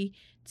free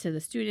to the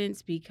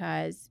students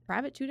because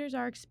private tutors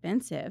are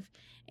expensive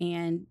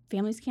and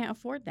families can't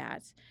afford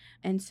that.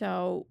 And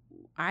so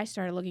I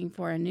started looking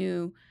for a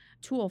new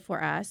tool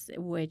for us,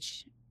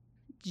 which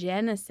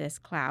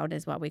Genesys Cloud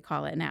is what we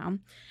call it now.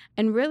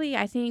 And really,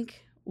 I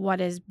think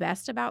what is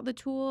best about the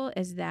tool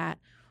is that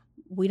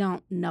we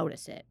don't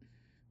notice it.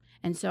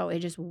 And so it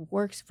just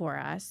works for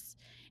us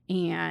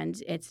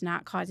and it's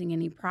not causing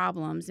any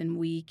problems, and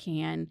we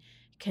can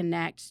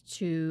connect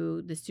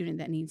to the student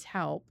that needs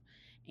help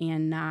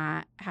and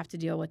not have to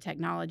deal with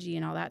technology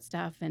and all that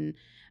stuff. And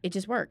it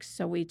just works.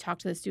 So we talk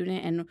to the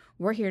student, and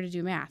we're here to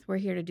do math. We're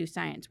here to do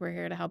science. We're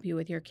here to help you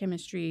with your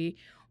chemistry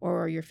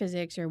or your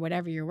physics or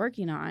whatever you're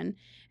working on.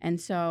 And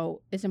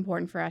so it's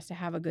important for us to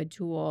have a good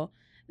tool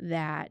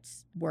that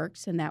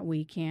works and that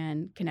we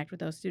can connect with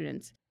those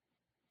students.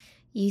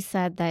 You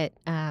said that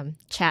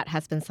chat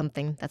has been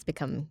something that's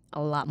become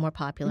a lot more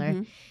popular.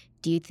 Mm-hmm.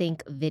 Do you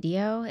think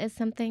video is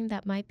something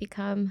that might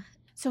become?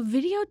 So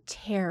video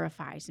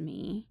terrifies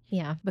me.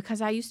 Yeah.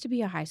 Because I used to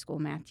be a high school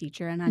math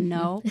teacher, and I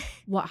know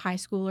what high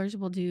schoolers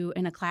will do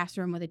in a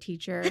classroom with a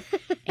teacher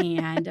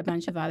and a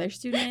bunch of other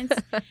students.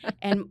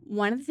 And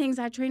one of the things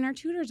I train our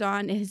tutors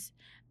on is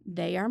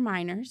they are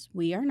minors.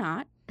 We are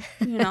not,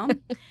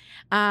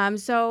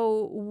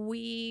 So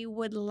we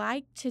would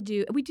like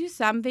to we do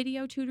some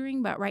video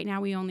tutoring, but right now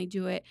we only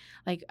do it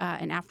like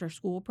in after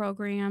school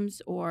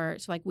programs, or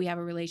so like we have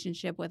a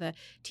relationship with a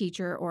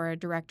teacher or a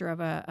director of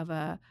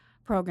a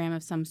program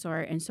of some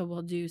sort. And so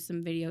we'll do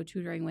some video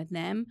tutoring with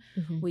them.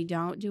 Mm-hmm. We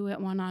don't do it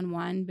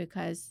one-on-one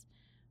because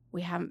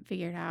we haven't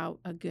figured out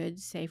a good,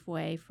 safe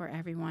way for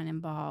everyone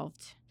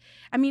involved.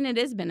 I mean, it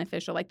is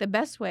beneficial. Like the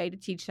best way to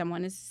teach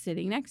someone is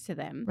sitting next to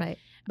them. Right.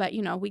 But,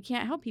 we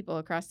can't help people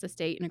across the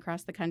state and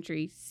across the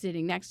country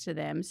sitting next to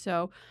them.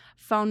 So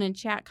phone and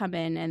chat come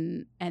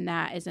in, and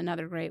that is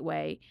another great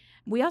way.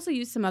 We also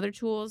use some other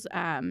tools.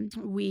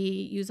 We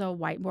use a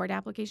whiteboard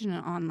application,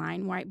 an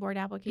online whiteboard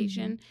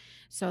application,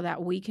 so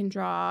that we can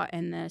draw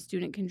and the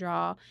student can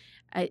draw.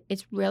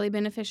 It's really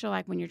beneficial,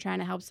 like when you're trying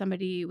to help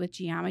somebody with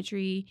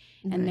geometry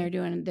and they're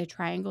doing the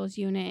triangles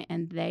unit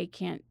and they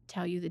can't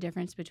tell you the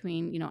difference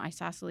between,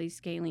 isosceles,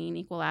 scalene,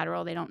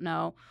 equilateral. They don't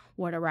know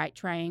what a right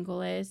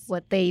triangle is.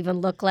 What they even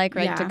look like,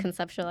 right, to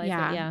conceptualize it.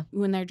 Yeah.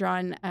 When they're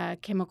drawing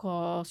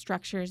chemical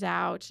structures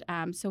out.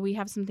 So we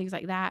have some things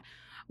like that.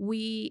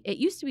 It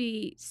used to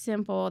be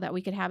simple that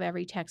we could have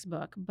every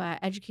textbook, but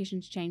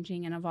education's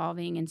changing and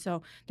evolving, and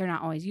so they're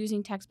not always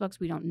using textbooks.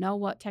 We don't know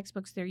what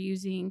textbooks they're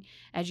using.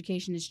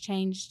 Education has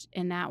changed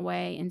in that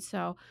way, and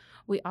so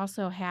we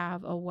also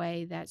have a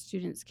way that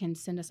students can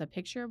send us a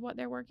picture of what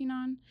they're working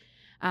on.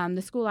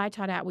 The school I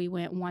taught at, we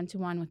went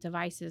one-to-one with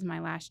devices my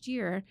last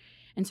year,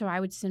 and so I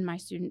would send my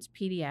students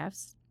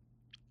PDFs,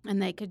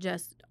 and they could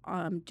just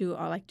do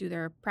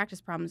their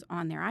practice problems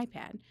on their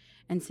iPad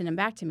and send them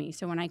back to me.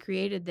 So when I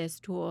created this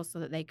tool so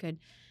that they could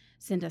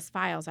send us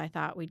files, I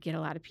thought we'd get a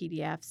lot of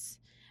PDFs,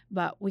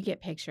 but we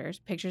get pictures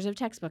of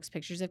textbooks,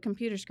 pictures of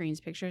computer screens,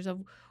 pictures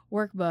of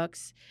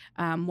workbooks,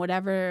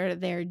 whatever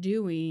they're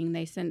doing,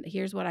 they send,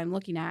 here's what I'm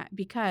looking at,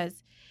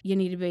 because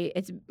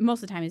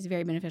most of the time it's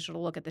very beneficial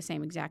to look at the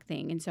same exact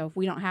thing. And so if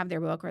we don't have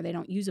their book or they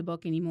don't use a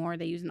book anymore,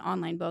 they use an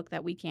online book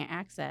that we can't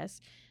access,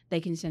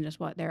 they can send us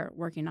what they're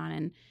working on.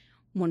 And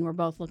when we're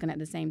both looking at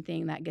the same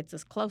thing, that gets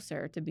us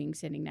closer to being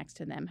sitting next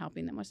to them,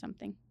 helping them with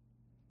something.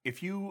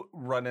 If you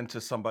run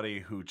into somebody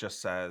who just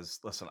says,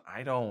 listen,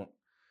 I don't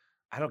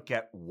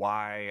get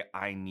why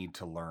I need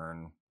to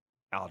learn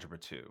Algebra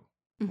 2.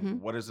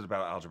 What is it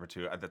about Algebra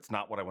 2? That's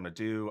not what I want to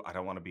do. I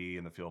don't want to be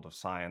in the field of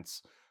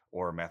science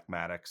or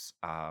mathematics.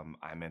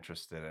 I'm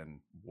interested in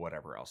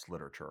whatever else,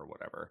 literature or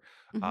whatever.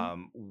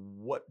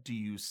 What do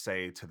you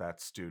say to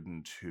that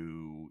student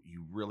who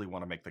you really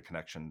want to make the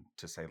connection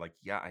to say, like,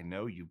 yeah, I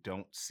know you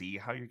don't see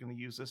how you're going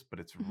to use this, but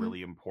it's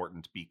really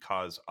important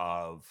because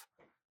of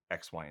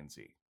X, Y, and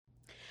Z?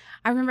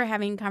 I remember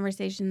having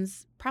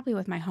conversations probably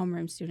with my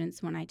homeroom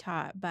students when I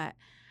taught, but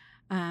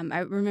I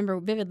remember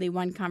vividly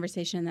one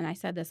conversation, and then I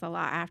said this a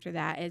lot after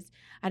that, is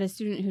I had a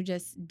student who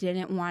just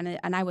didn't want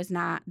to, and I was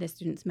not this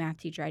student's math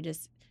teacher, I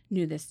just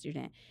knew this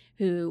student,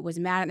 who was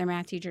mad at their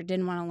math teacher,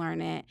 didn't want to learn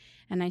it.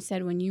 And I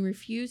said, when you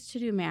refuse to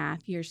do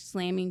math, you're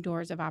slamming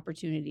doors of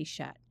opportunity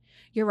shut.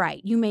 You're right,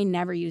 you may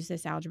never use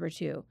this Algebra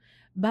 2,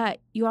 but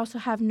you also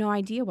have no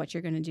idea what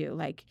you're going to do.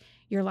 Like,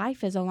 your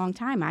life is a long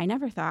time. I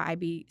never thought I'd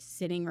be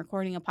sitting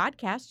recording a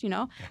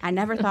podcast, I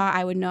never thought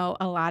I would know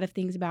a lot of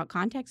things about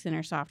contact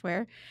center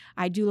software.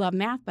 I do love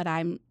math, but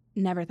I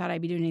never thought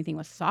I'd be doing anything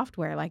with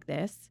software like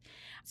this.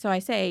 So I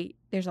say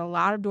there's a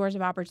lot of doors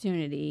of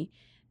opportunity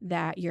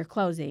that you're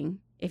closing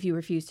if you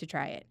refuse to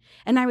try it.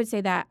 And I would say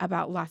that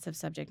about lots of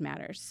subject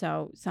matters.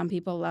 So some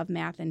people love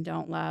math and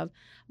don't love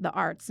the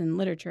arts and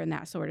literature and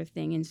that sort of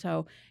thing. And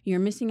so you're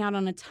missing out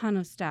on a ton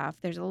of stuff.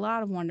 There's a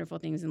lot of wonderful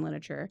things in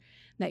literature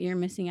that you're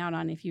missing out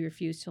on if you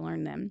refuse to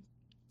learn them.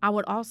 I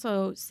would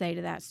also say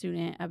to that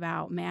student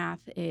about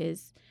math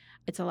is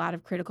it's a lot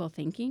of critical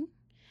thinking.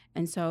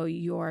 And so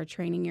you're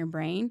training your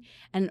brain.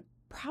 And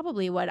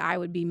probably what I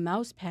would be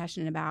most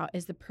passionate about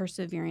is the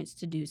perseverance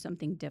to do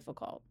something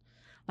difficult.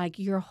 Like,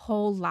 your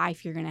whole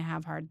life, you're going to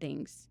have hard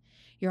things.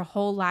 Your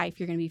whole life,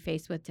 you're going to be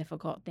faced with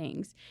difficult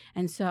things.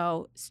 And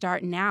so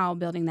start now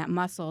building that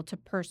muscle to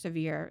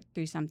persevere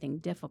through something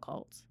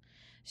difficult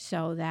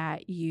so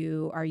that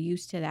you are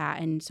used to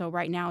that. And so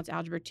right now it's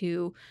Algebra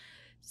 2.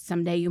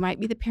 Someday you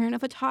might be the parent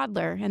of a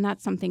toddler, and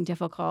that's something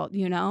difficult,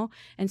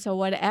 And so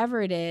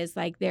whatever it is,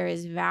 like, there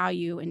is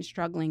value in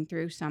struggling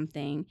through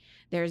something.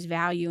 There's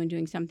value in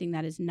doing something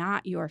that is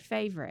not your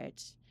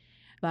favorite,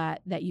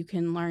 but that you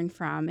can learn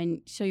from.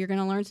 And so you're going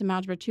to learn some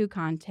Algebra 2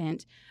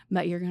 content,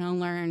 but you're going to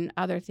learn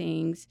other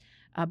things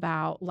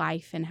about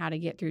life and how to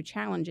get through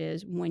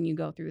challenges when you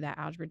go through that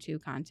Algebra 2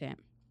 content.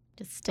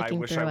 Just sticking through it.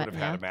 I wish I would have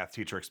had a math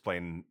teacher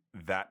explain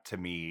that to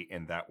me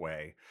in that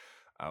way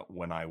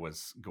when I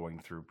was going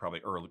through probably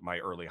my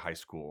early high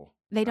school.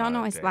 They don't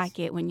always days. like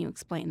it when you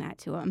explain that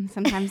to them.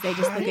 Sometimes they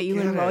just look at you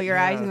and roll your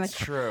eyes and that's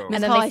true.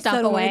 And then they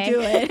stop away. Do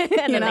it,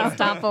 and then they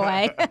stop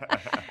away.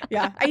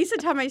 Yeah, I used to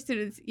tell my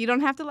students, you don't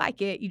have to like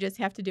it, you just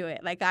have to do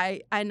it. Like,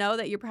 I know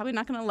that you're probably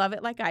not going to love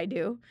it like I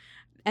do,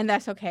 and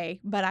that's okay.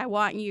 But I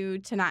want you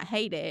to not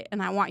hate it,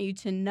 and I want you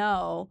to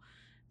know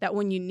that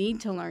when you need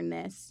to learn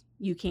this,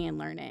 you can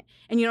learn it.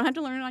 And you don't have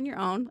to learn it on your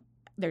own.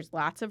 There's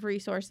lots of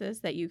resources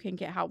that you can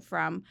get help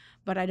from,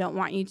 but I don't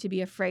want you to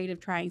be afraid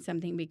of trying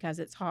something because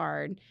it's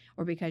hard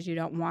or because you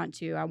don't want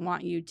to. I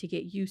want you to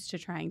get used to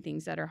trying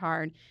things that are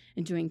hard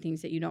and doing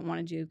things that you don't want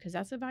to do, because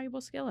that's a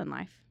valuable skill in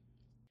life.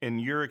 In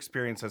your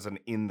experience as an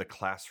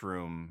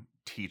in-the-classroom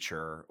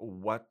teacher,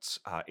 what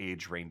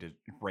age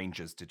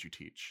ranges did you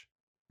teach?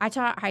 I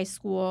taught high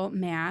school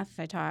math.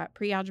 I taught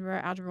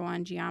pre-algebra, Algebra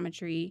 1,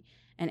 geometry,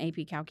 and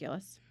AP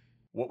calculus.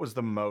 What was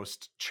the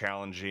most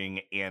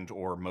challenging and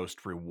or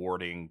most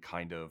rewarding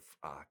kind of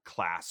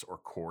class or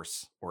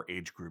course or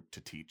age group to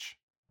teach?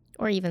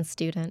 Or even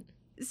student?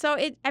 So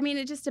it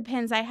just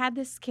depends. I had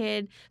this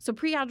kid. So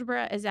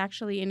pre-algebra is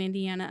actually in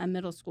Indiana a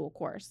middle school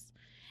course.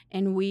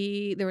 And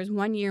there was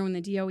 1 year when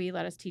the DOE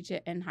let us teach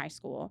it in high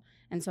school.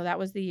 And so that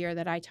was the year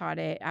that I taught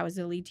it. I was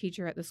the lead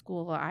teacher at the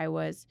school I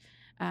was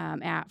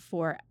at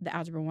for the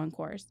Algebra 1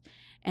 course.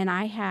 And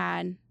I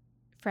had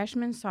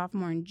freshmen,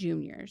 sophomore, and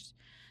juniors.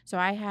 So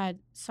I had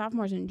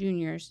sophomores and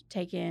juniors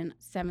taking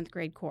 7th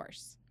grade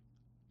course.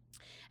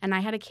 And I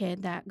had a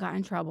kid that got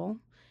in trouble,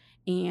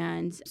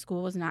 and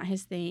school was not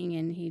his thing,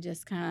 and he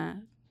just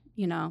kind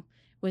of,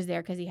 was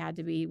there because he had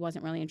to be,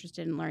 wasn't really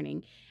interested in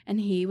learning. And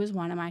he was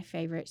one of my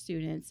favorite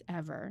students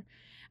ever.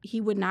 He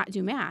would not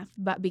do math,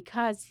 but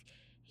because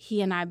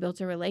he and I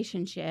built a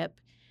relationship,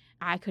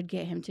 I could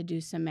get him to do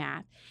some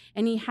math.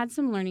 And he had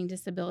some learning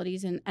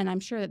disabilities, and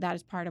I'm sure that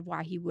is part of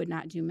why he would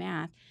not do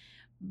math.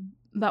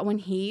 But when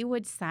he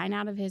would sign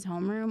out of his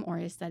homeroom or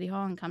his study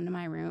hall and come to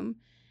my room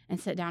and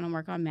sit down and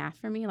work on math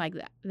for me, like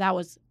that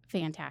was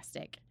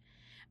fantastic.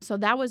 So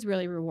that was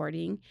really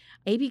rewarding.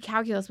 AP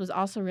Calculus was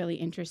also really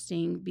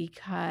interesting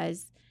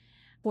because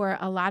for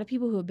a lot of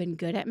people who have been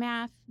good at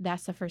math,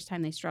 that's the first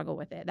time they struggle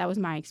with it. That was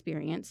my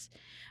experience.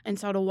 And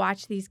so to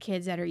watch these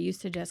kids that are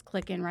used to just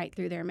clicking right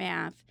through their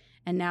math,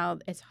 and now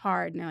it's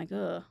hard, and they're like,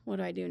 ugh, what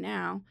do I do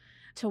now?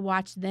 To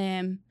watch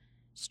them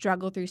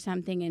struggle through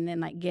something and then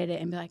like get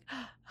it and be like,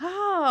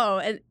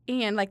 oh,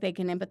 and like they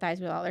can empathize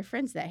with all their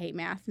friends that hate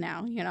math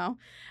now,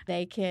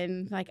 They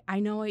can I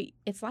know what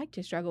it's like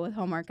to struggle with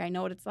homework. I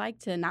know what it's like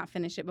to not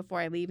finish it before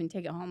I leave and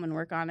take it home and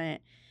work on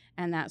it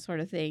and that sort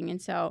of thing.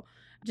 And so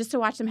just to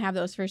watch them have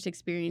those first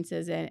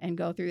experiences and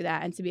go through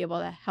that and to be able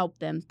to help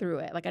them through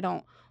it. I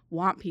don't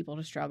want people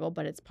to struggle,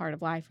 but it's part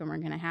of life and we're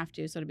going to have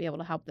to. So to be able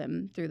to help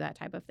them through that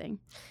type of thing.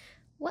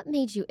 What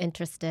made you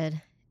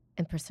interested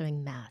in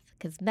pursuing math?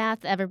 Because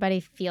math, everybody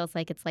feels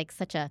like it's like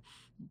such a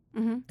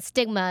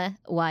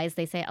stigma-wise,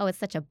 they say, oh, it's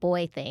such a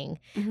boy thing.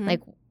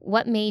 Like,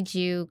 what made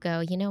you go,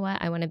 you know what,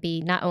 I want to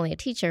be not only a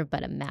teacher,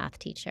 but a math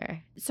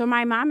teacher? So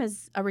my mom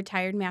is a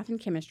retired math and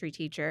chemistry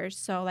teacher.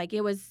 So,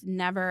 it was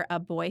never a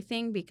boy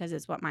thing because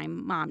it's what my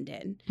mom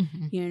did,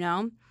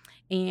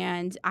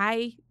 And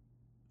I,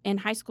 in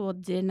high school,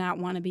 did not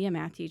want to be a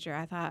math teacher.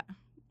 I thought,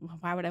 well,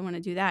 why would I want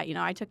to do that?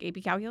 I took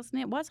AP Calculus, and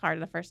it was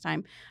hard the first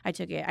time I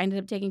took it. I ended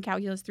up taking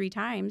Calculus 3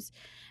 times,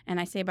 and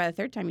I say by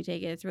the 3rd time you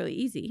take it, it's really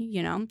easy,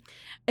 And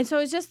so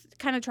it's just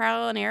kind of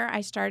trial and error.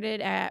 I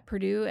started at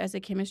Purdue as a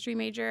chemistry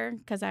major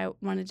because I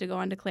wanted to go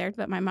undeclared,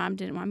 but my mom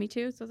didn't want me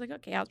to. So I was like,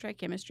 okay, I'll try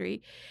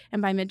chemistry.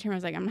 And by midterm, I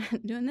was like, I'm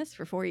not doing this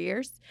for 4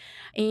 years.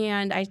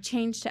 And I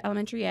changed to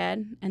elementary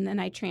ed, and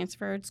then I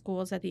transferred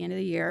schools at the end of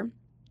the year.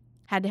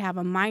 Had to have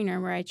a minor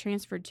where I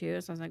transferred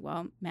to. So I was like,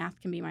 well, math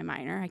can be my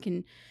minor. I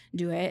can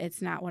do it.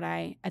 It's not what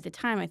at the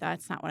time I thought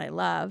it's not what I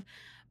love.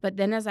 But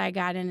then as I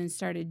got in and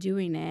started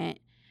doing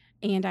it,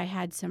 and I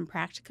had some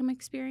practicum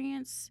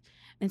experience.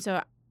 And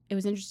so it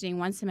was interesting.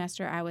 One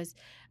semester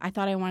I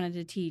thought I wanted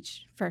to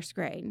teach 1st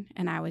grade,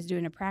 and I was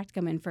doing a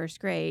practicum in 1st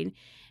grade.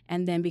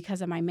 And then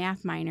because of my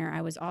math minor,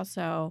 I was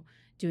also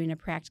doing a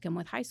practicum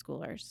with high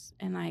schoolers.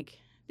 And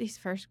these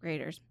 1st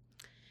graders,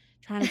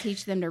 trying to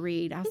teach them to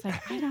read. I was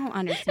like, I don't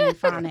understand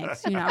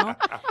phonics,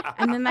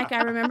 And then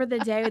I remember the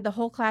day, the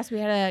whole class, we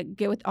had to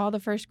get with all the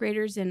 1st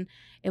graders, and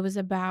it was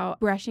about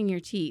brushing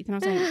your teeth. And I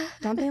was like,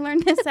 don't they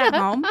learn this at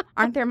home?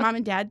 Aren't their mom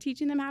and dad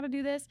teaching them how to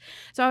do this?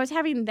 So I was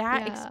having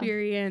that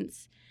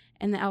experience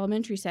in the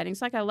elementary setting.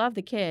 So I love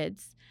the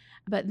kids.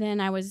 But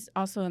then I was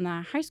also in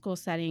the high school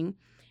setting,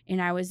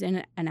 and I was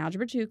in an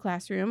Algebra 2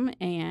 classroom,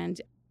 and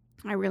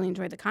I really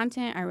enjoyed the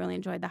content. I really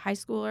enjoyed the high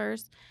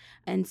schoolers.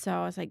 And so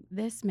I was like,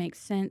 this makes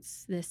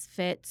sense. This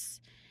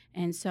fits.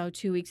 And so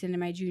 2 weeks into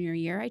my junior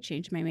year, I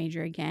changed my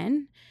major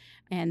again.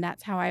 And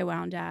that's how I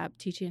wound up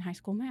teaching high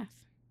school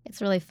math.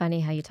 It's really funny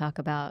how you talk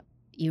about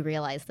you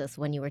realized this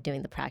when you were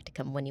doing the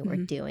practicum, when you were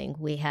doing.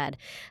 We had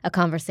a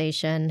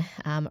conversation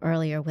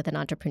earlier with an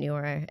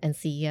entrepreneur and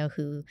CEO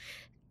who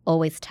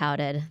always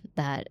touted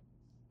that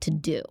to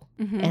do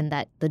and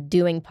that the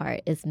doing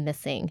part is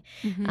missing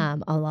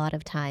a lot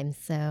of times.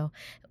 So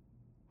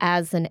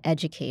as an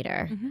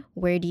educator,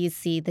 where do you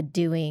see the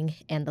doing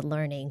and the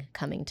learning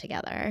coming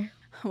together?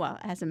 Well,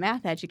 as a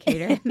math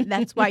educator,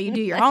 that's why you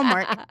do your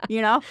homework.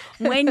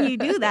 When you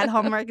do that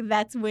homework,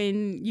 that's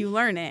when you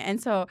learn it. And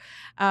so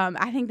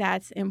I think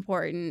that's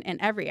important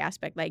in every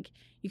aspect.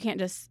 You can't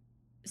just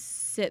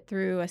sit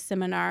through a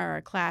seminar or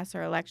a class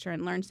or a lecture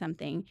and learn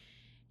something.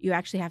 You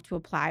actually have to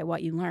apply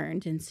what you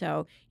learned. And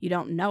so you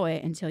don't know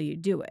it until you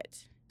do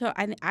it. So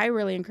I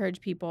really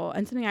encourage people,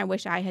 and something I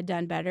wish I had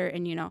done better,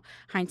 and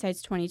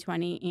hindsight's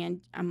 20/20,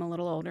 and I'm a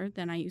little older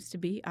than I used to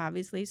be,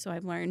 obviously, so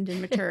I've learned and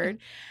matured.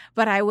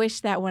 But I wish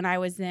that when I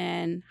was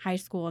in high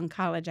school and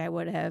college, I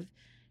would have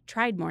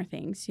tried more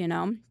things,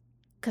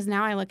 because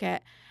now I look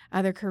at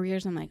other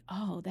careers, I'm like,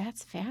 oh,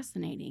 that's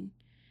fascinating.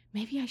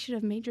 Maybe I should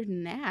have majored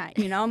in that,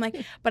 I'm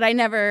like, but I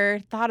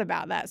never thought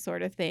about that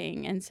sort of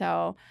thing. And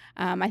so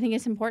I think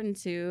it's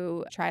important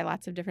to try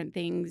lots of different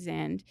things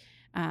and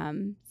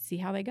see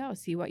how they go,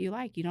 see what you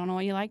like. You don't know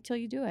what you like till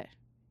you do it.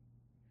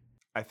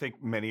 I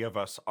think many of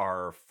us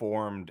are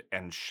formed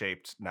and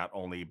shaped not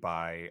only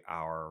by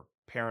our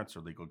parents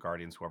or legal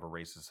guardians, whoever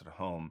raised us at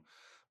home,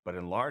 but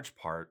in large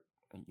part,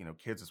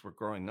 kids, as we're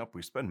growing up,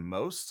 we spend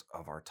most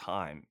of our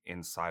time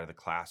inside of the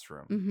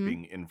classroom Mm-hmm.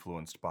 being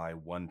influenced by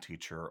one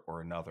teacher or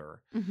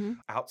another. Mm-hmm.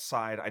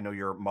 Outside, I know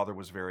your mother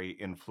was very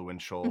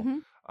influential Mm-hmm.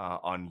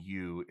 on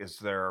you. Is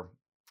there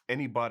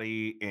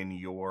anybody in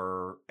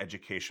your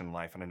education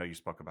life, and I know you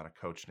spoke about a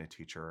coach and a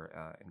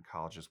teacher in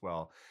college as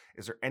well,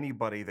 is there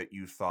anybody that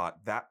you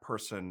thought that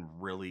person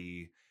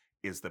really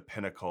is the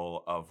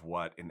pinnacle of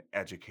what an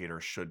educator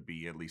should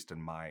be, at least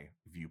in my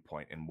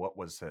viewpoint? And what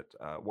was it?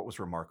 What was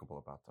remarkable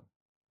about them?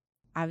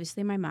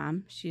 Obviously, my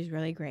mom. She's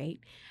really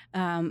great.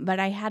 But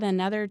I had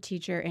another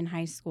teacher in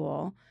high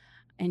school,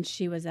 and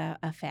she was a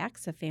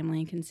FACS, a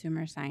Family and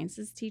Consumer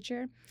Sciences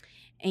teacher.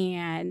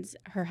 And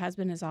her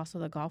husband is also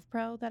the golf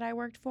pro that I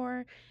worked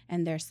for,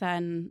 and their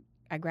son,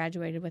 I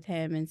graduated with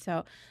him. And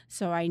so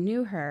I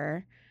knew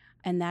her,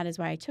 and that is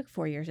why I took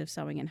 4 years of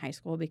sewing in high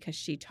school, because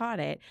she taught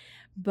it.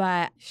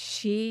 But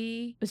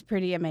she was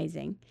pretty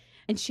amazing,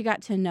 and she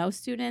got to know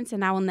students.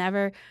 And I will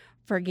never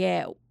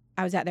forget,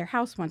 I was at their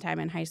house one time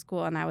in high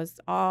school, and I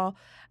was all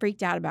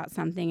freaked out about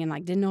something and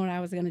like didn't know what I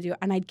was going to do.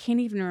 And I can't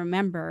even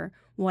remember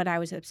what I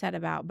was upset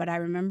about. But I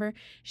remember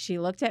she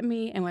looked at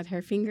me, and with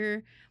her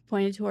finger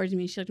pointed towards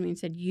me, she looked at me and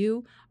said,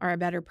 "You are a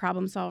better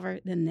problem solver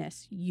than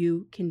this.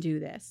 You can do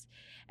this."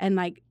 And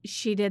like,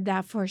 she did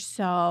that for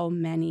so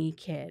many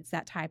kids,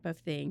 that type of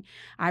thing.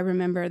 I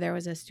remember there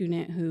was a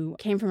student who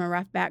came from a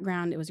rough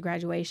background. It was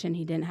graduation.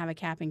 He didn't have a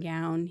cap and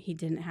gown. He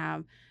didn't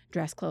have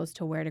dress clothes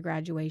to wear to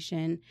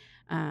graduation.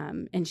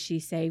 And she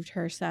saved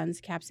her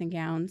son's caps and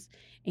gowns,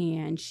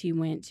 and she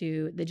went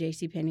to the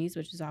JCPenney's,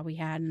 which was all we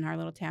had in our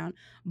little town,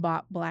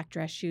 bought black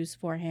dress shoes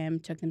for him,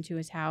 took them to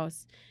his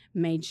house,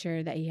 made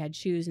sure that he had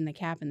shoes and the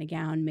cap and the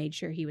gown, made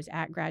sure he was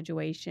at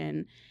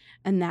graduation,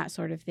 and that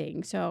sort of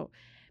thing. So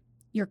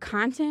your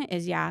content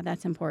is, yeah,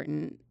 that's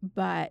important,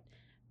 but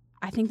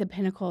I think the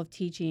pinnacle of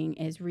teaching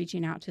is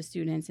reaching out to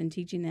students and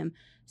teaching them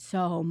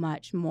so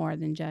much more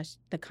than just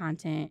the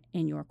content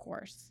in your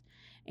course,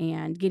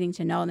 and getting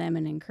to know them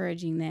and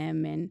encouraging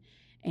them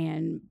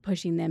and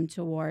pushing them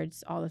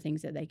towards all the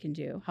things that they can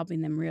do,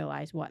 helping them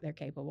realize what they're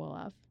capable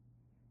of.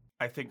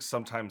 I think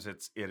sometimes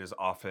it is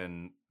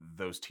often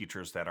those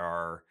teachers that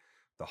are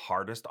the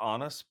hardest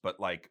on us, but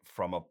like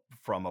from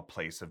a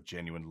place of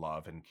genuine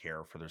love and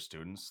care for their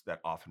students,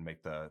 that often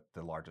make the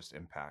largest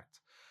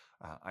impact.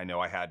 I know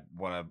I had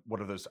one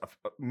of those.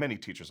 Many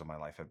teachers in my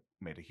life have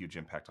made a huge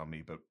impact on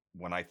me, but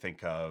when I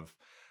think of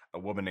a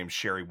woman named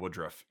Sherry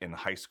Woodruff in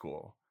high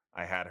school,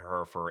 I had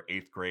her for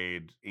eighth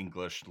grade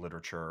English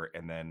literature,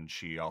 and then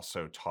she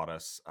also taught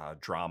us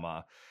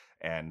drama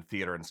and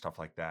theater and stuff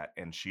like that.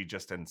 And she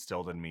just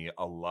instilled in me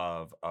a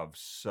love of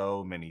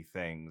so many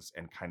things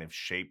and kind of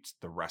shaped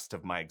the rest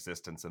of my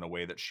existence in a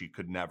way that she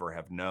could never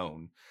have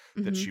known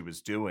that Mm-hmm. she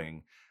was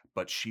doing.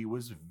 But she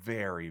was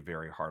very,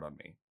 very hard on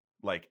me.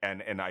 Like,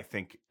 and I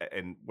think,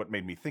 and what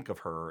made me think of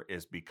her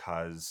is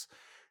because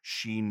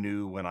she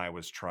knew when I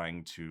was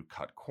trying to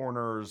cut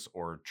corners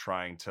or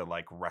trying to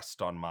like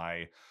rest on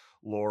my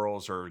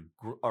laurels or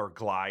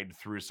glide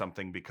through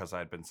something because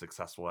I'd been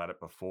successful at it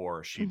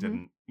before. She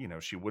Mm-hmm.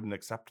 didn't, she wouldn't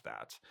accept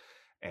that.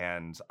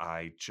 And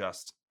I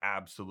just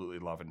absolutely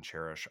love and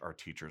cherish our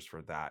teachers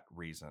for that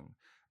reason.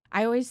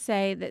 I always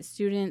say that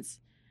students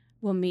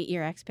will meet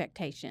your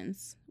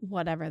expectations,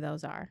 whatever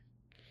those are.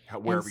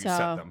 Wherever you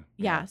set them.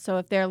 Yeah. So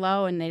if they're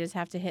low and they just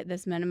have to hit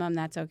this minimum,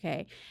 that's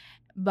okay.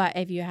 But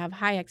if you have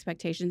high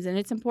expectations, and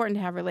it's important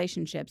to have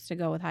relationships to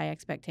go with high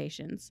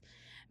expectations.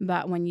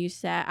 But when you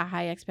set a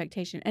high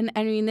expectation, and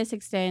I mean, this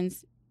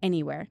extends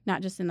anywhere,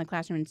 not just in the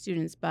classroom and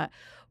students, but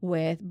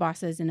with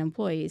bosses and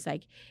employees.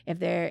 Like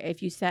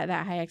if you set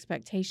that high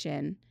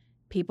expectation,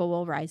 people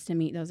will rise to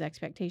meet those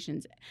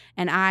expectations.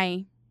 And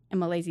I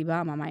am a lazy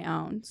bum on my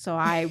own. So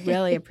I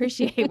really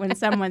appreciate when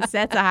someone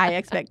sets a high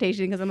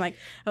expectation, because I'm like,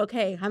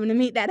 okay, I'm going to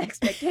meet that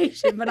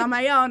expectation. But on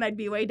my own, I'd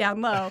be way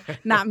down low,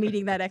 not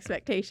meeting that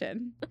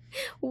expectation.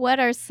 What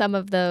are some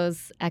of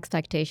those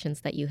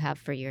expectations that you have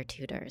for your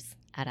tutors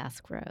at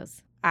Ask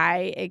Rose?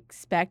 I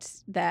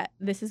expect that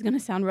this is going to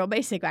sound real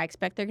basic. I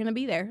expect they're going to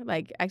be there.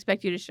 Like, I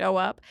expect you to show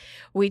up.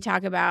 We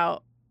talk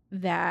about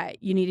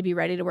that you need to be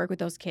ready to work with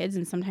those kids.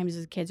 And sometimes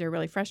those kids are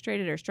really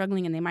frustrated or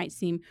struggling, and they might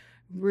seem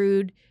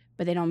rude,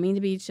 but they don't mean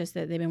to be. It's just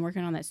that they've been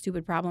working on that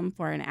stupid problem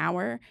for an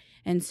hour.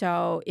 And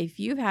so if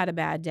you've had a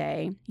bad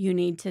day, you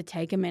need to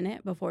take a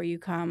minute before you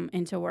come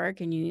into work,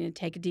 and you need to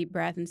take a deep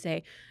breath and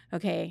say,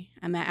 okay,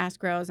 I'm at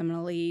Ask Rose. I'm going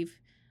to leave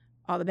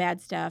all the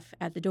bad stuff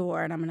at the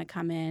door, and I'm going to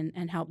come in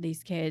and help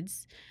these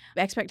kids.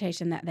 The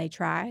expectation that they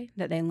try,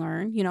 that they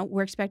learn.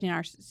 We're expecting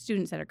our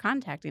students that are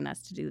contacting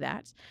us to do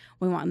that.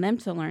 We want them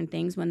to learn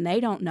things. When they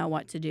don't know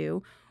what to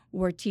do,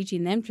 we're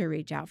teaching them to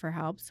reach out for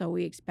help. So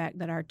we expect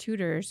that our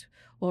tutors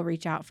will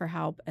reach out for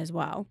help as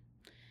well.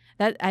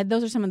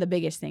 Those are some of the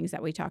biggest things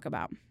that we talk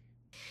about.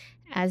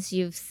 As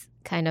you've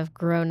kind of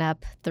grown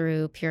up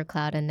through Pure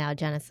Cloud and now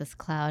Genesis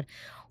Cloud,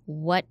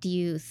 What do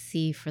you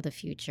see for the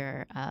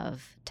future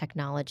of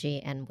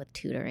technology and with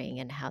tutoring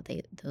and how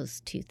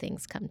those two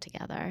things come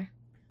together?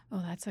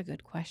 Oh, that's a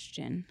good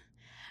question.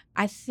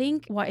 I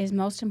think what is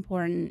most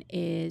important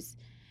is,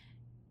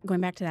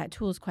 going back to that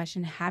tools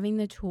question, having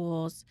the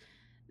tools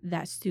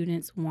that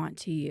students want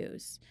to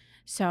use.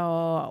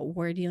 So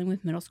we're dealing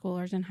with middle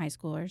schoolers and high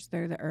schoolers.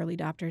 They're the early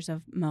adopters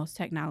of most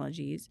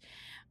technologies.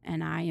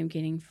 And I am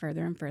getting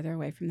further and further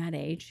away from that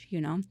age,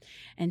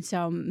 And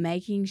so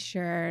making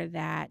sure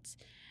that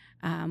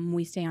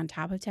we stay on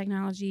top of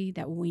technology,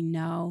 that we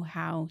know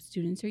how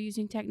students are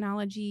using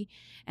technology,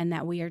 and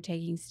that we are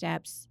taking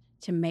steps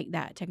to make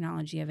that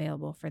technology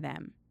available for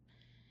them.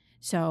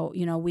 So,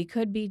 we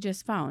could be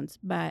just phones,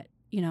 but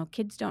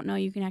kids don't know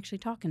you can actually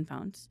talk in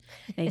phones.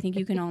 They think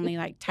you can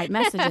only type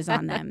messages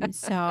on them.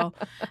 So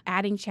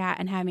adding chat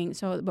and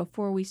so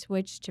before we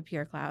switched to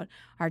Pure Cloud,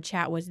 our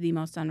chat was the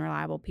most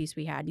unreliable piece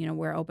we had.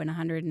 We're open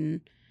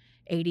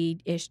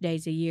 180-ish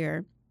days a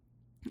year,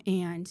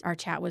 and our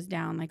chat was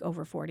down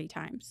over 40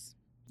 times.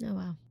 Oh,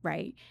 wow.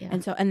 Right. Yeah.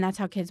 And that's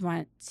how kids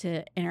want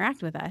to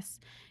interact with us,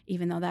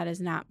 even though that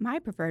is not my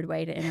preferred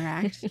way to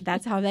interact.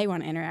 That's how they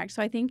want to interact.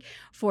 So I think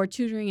for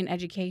tutoring and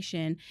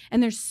education,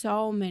 and there's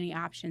so many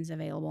options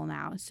available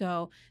now.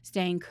 So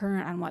staying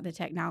current on what the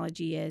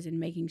technology is and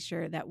making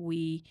sure that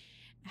we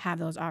have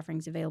those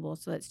offerings available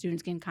so that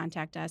students can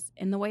contact us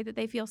in the way that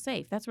they feel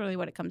safe. That's really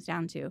what it comes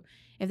down to.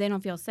 If they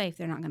don't feel safe,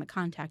 they're not going to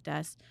contact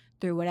us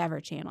through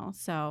whatever channel.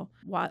 So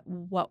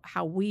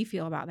how we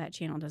feel about that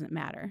channel doesn't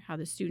matter. How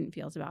the student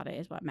feels about it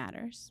is what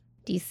matters.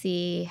 Do you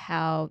see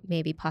how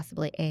maybe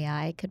possibly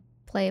AI could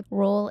play a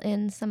role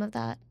in some of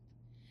that?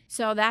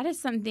 So that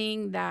is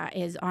something that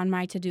is on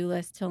my to-do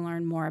list to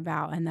learn more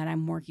about and that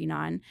I'm working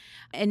on.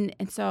 And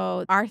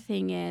so our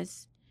thing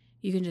is,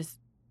 you can just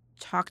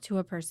talk to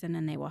a person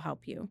and they will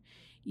help you.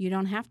 You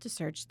don't have to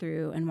search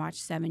through and watch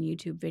 7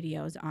 YouTube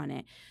videos on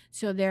it.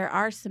 So there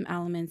are some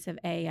elements of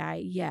AI,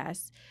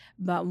 yes,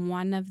 but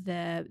one of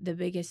the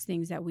biggest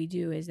things that we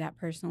do is that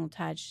personal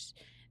touch,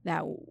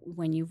 that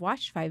when you've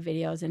watched 5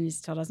 videos and it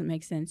still doesn't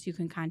make sense, you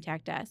can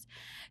contact us.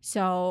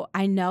 So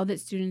I know that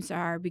students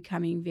are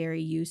becoming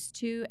very used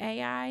to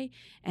AI,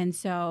 and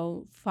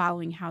so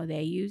following how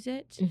they use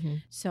it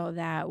so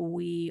that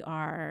we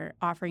are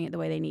offering it the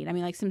way they need. I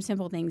mean, some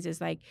simple things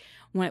is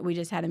when we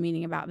just had a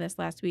meeting about this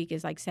last week,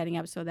 is setting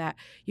up so that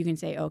you can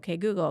say, okay,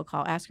 Google,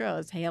 call Ask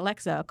Rose. Hey,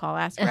 Alexa, call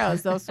Ask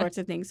Rose, those sorts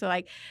of things. So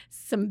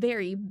some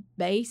very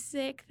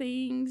basic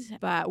things,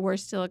 but we're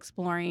still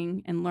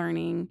exploring and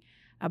learning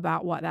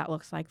about what that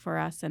looks like for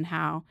us and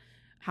how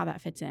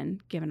that fits in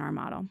given our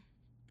model.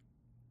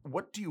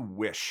 What do you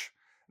wish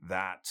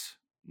that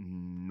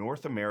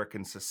North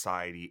American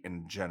society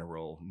in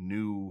general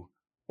knew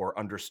or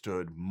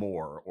understood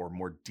more or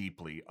more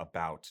deeply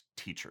about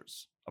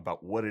teachers,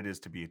 about what it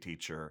is to be a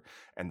teacher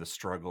and the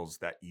struggles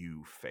that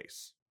you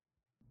face?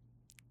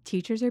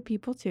 Teachers are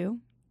people too.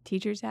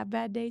 Teachers have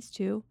bad days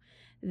too.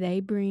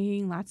 They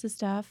bring lots of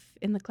stuff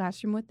in the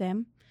classroom with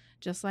them,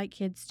 just like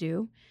kids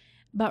do.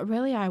 But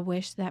really, I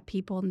wish that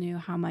people knew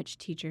how much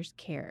teachers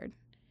cared.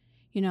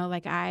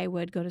 I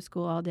would go to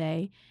school all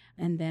day,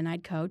 and then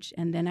I'd coach,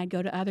 and then I'd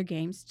go to other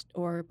games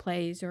or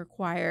plays or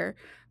choir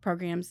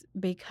programs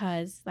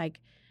because,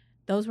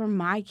 those were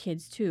my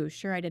kids too.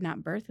 Sure, I did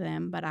not birth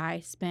them, but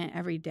I spent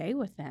every day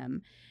with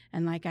them,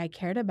 and, I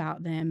cared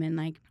about them.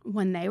 And,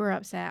 when they were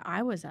upset,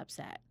 I was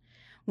upset.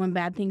 When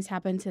bad things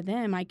happened to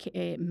them,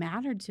 it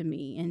mattered to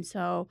me. And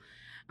so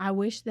I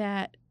wish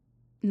that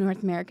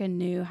North America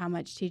knew how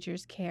much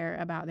teachers care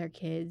about their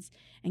kids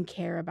and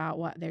care about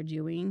what they're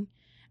doing.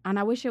 And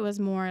I wish it was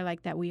more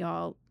that we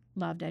all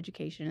loved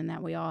education and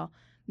that we all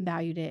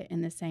valued it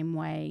in the same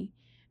way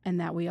and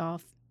that we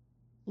all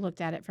looked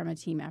at it from a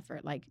team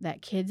effort,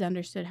 that kids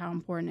understood how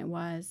important it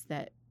was,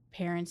 that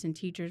parents and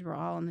teachers were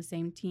all on the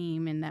same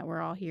team, and that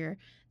we're all here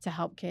to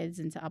help kids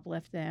and to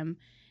uplift them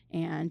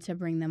and to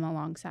bring them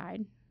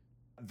alongside.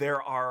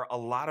 There are a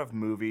lot of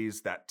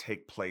movies that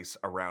take place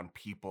around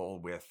people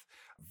with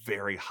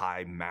very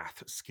high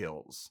math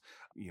skills.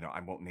 I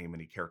won't name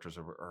any characters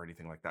or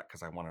anything like that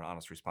because I want an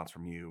honest response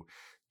from you.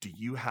 Do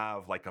you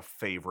have a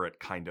favorite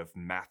kind of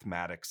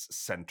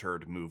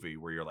mathematics-centered movie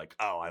where you're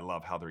oh, I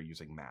love how they're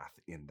using math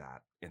in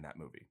that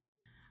movie?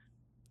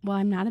 Well,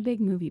 I'm not a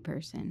big movie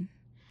person.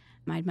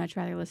 I'd much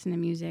rather listen to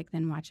music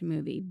than watch a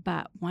movie.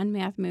 But one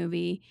math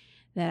movie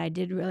that I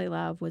did really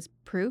love was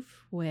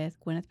Proof with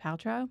Gwyneth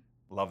Paltrow.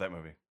 Love that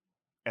movie.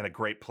 And a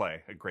great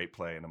play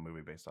and a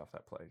movie based off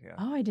that play. Yeah.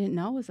 Oh, I didn't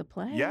know it was a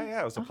play.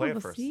 Yeah, it was a play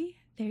at first. See?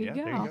 There you go.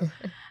 There you go.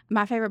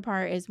 My favorite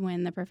part is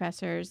when the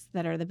professors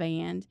that are the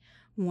band,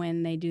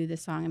 when they do the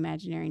song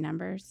Imaginary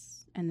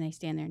Numbers and they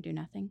stand there and do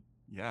nothing.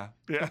 Yeah.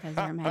 Because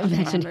they're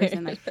imaginary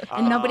numbers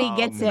and nobody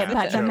gets it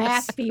but the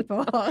math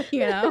people, Man,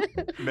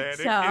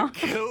 it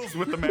kills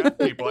with the math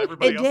people.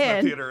 Everybody else in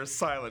the theater is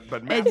silent,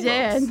 but math It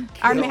did.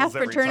 Our math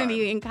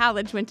fraternity time. in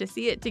college went to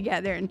see it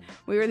together, and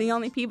we were the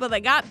only people that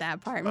got that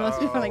part. Most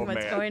people were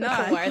what's going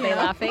on? Why are they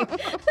laughing?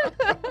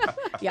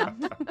 Yeah.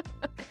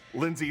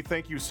 Lindsay,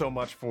 thank you so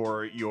much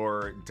for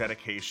your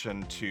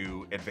dedication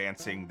to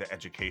advancing the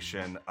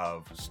education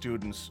of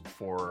students,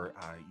 for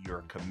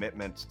your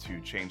commitment to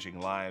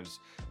changing lives,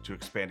 to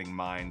expanding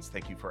minds.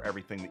 Thank you for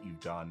everything that you've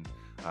done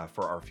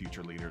for our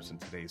future leaders and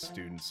today's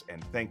students.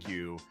 And thank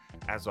you,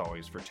 as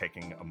always, for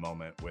taking a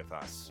moment with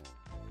us.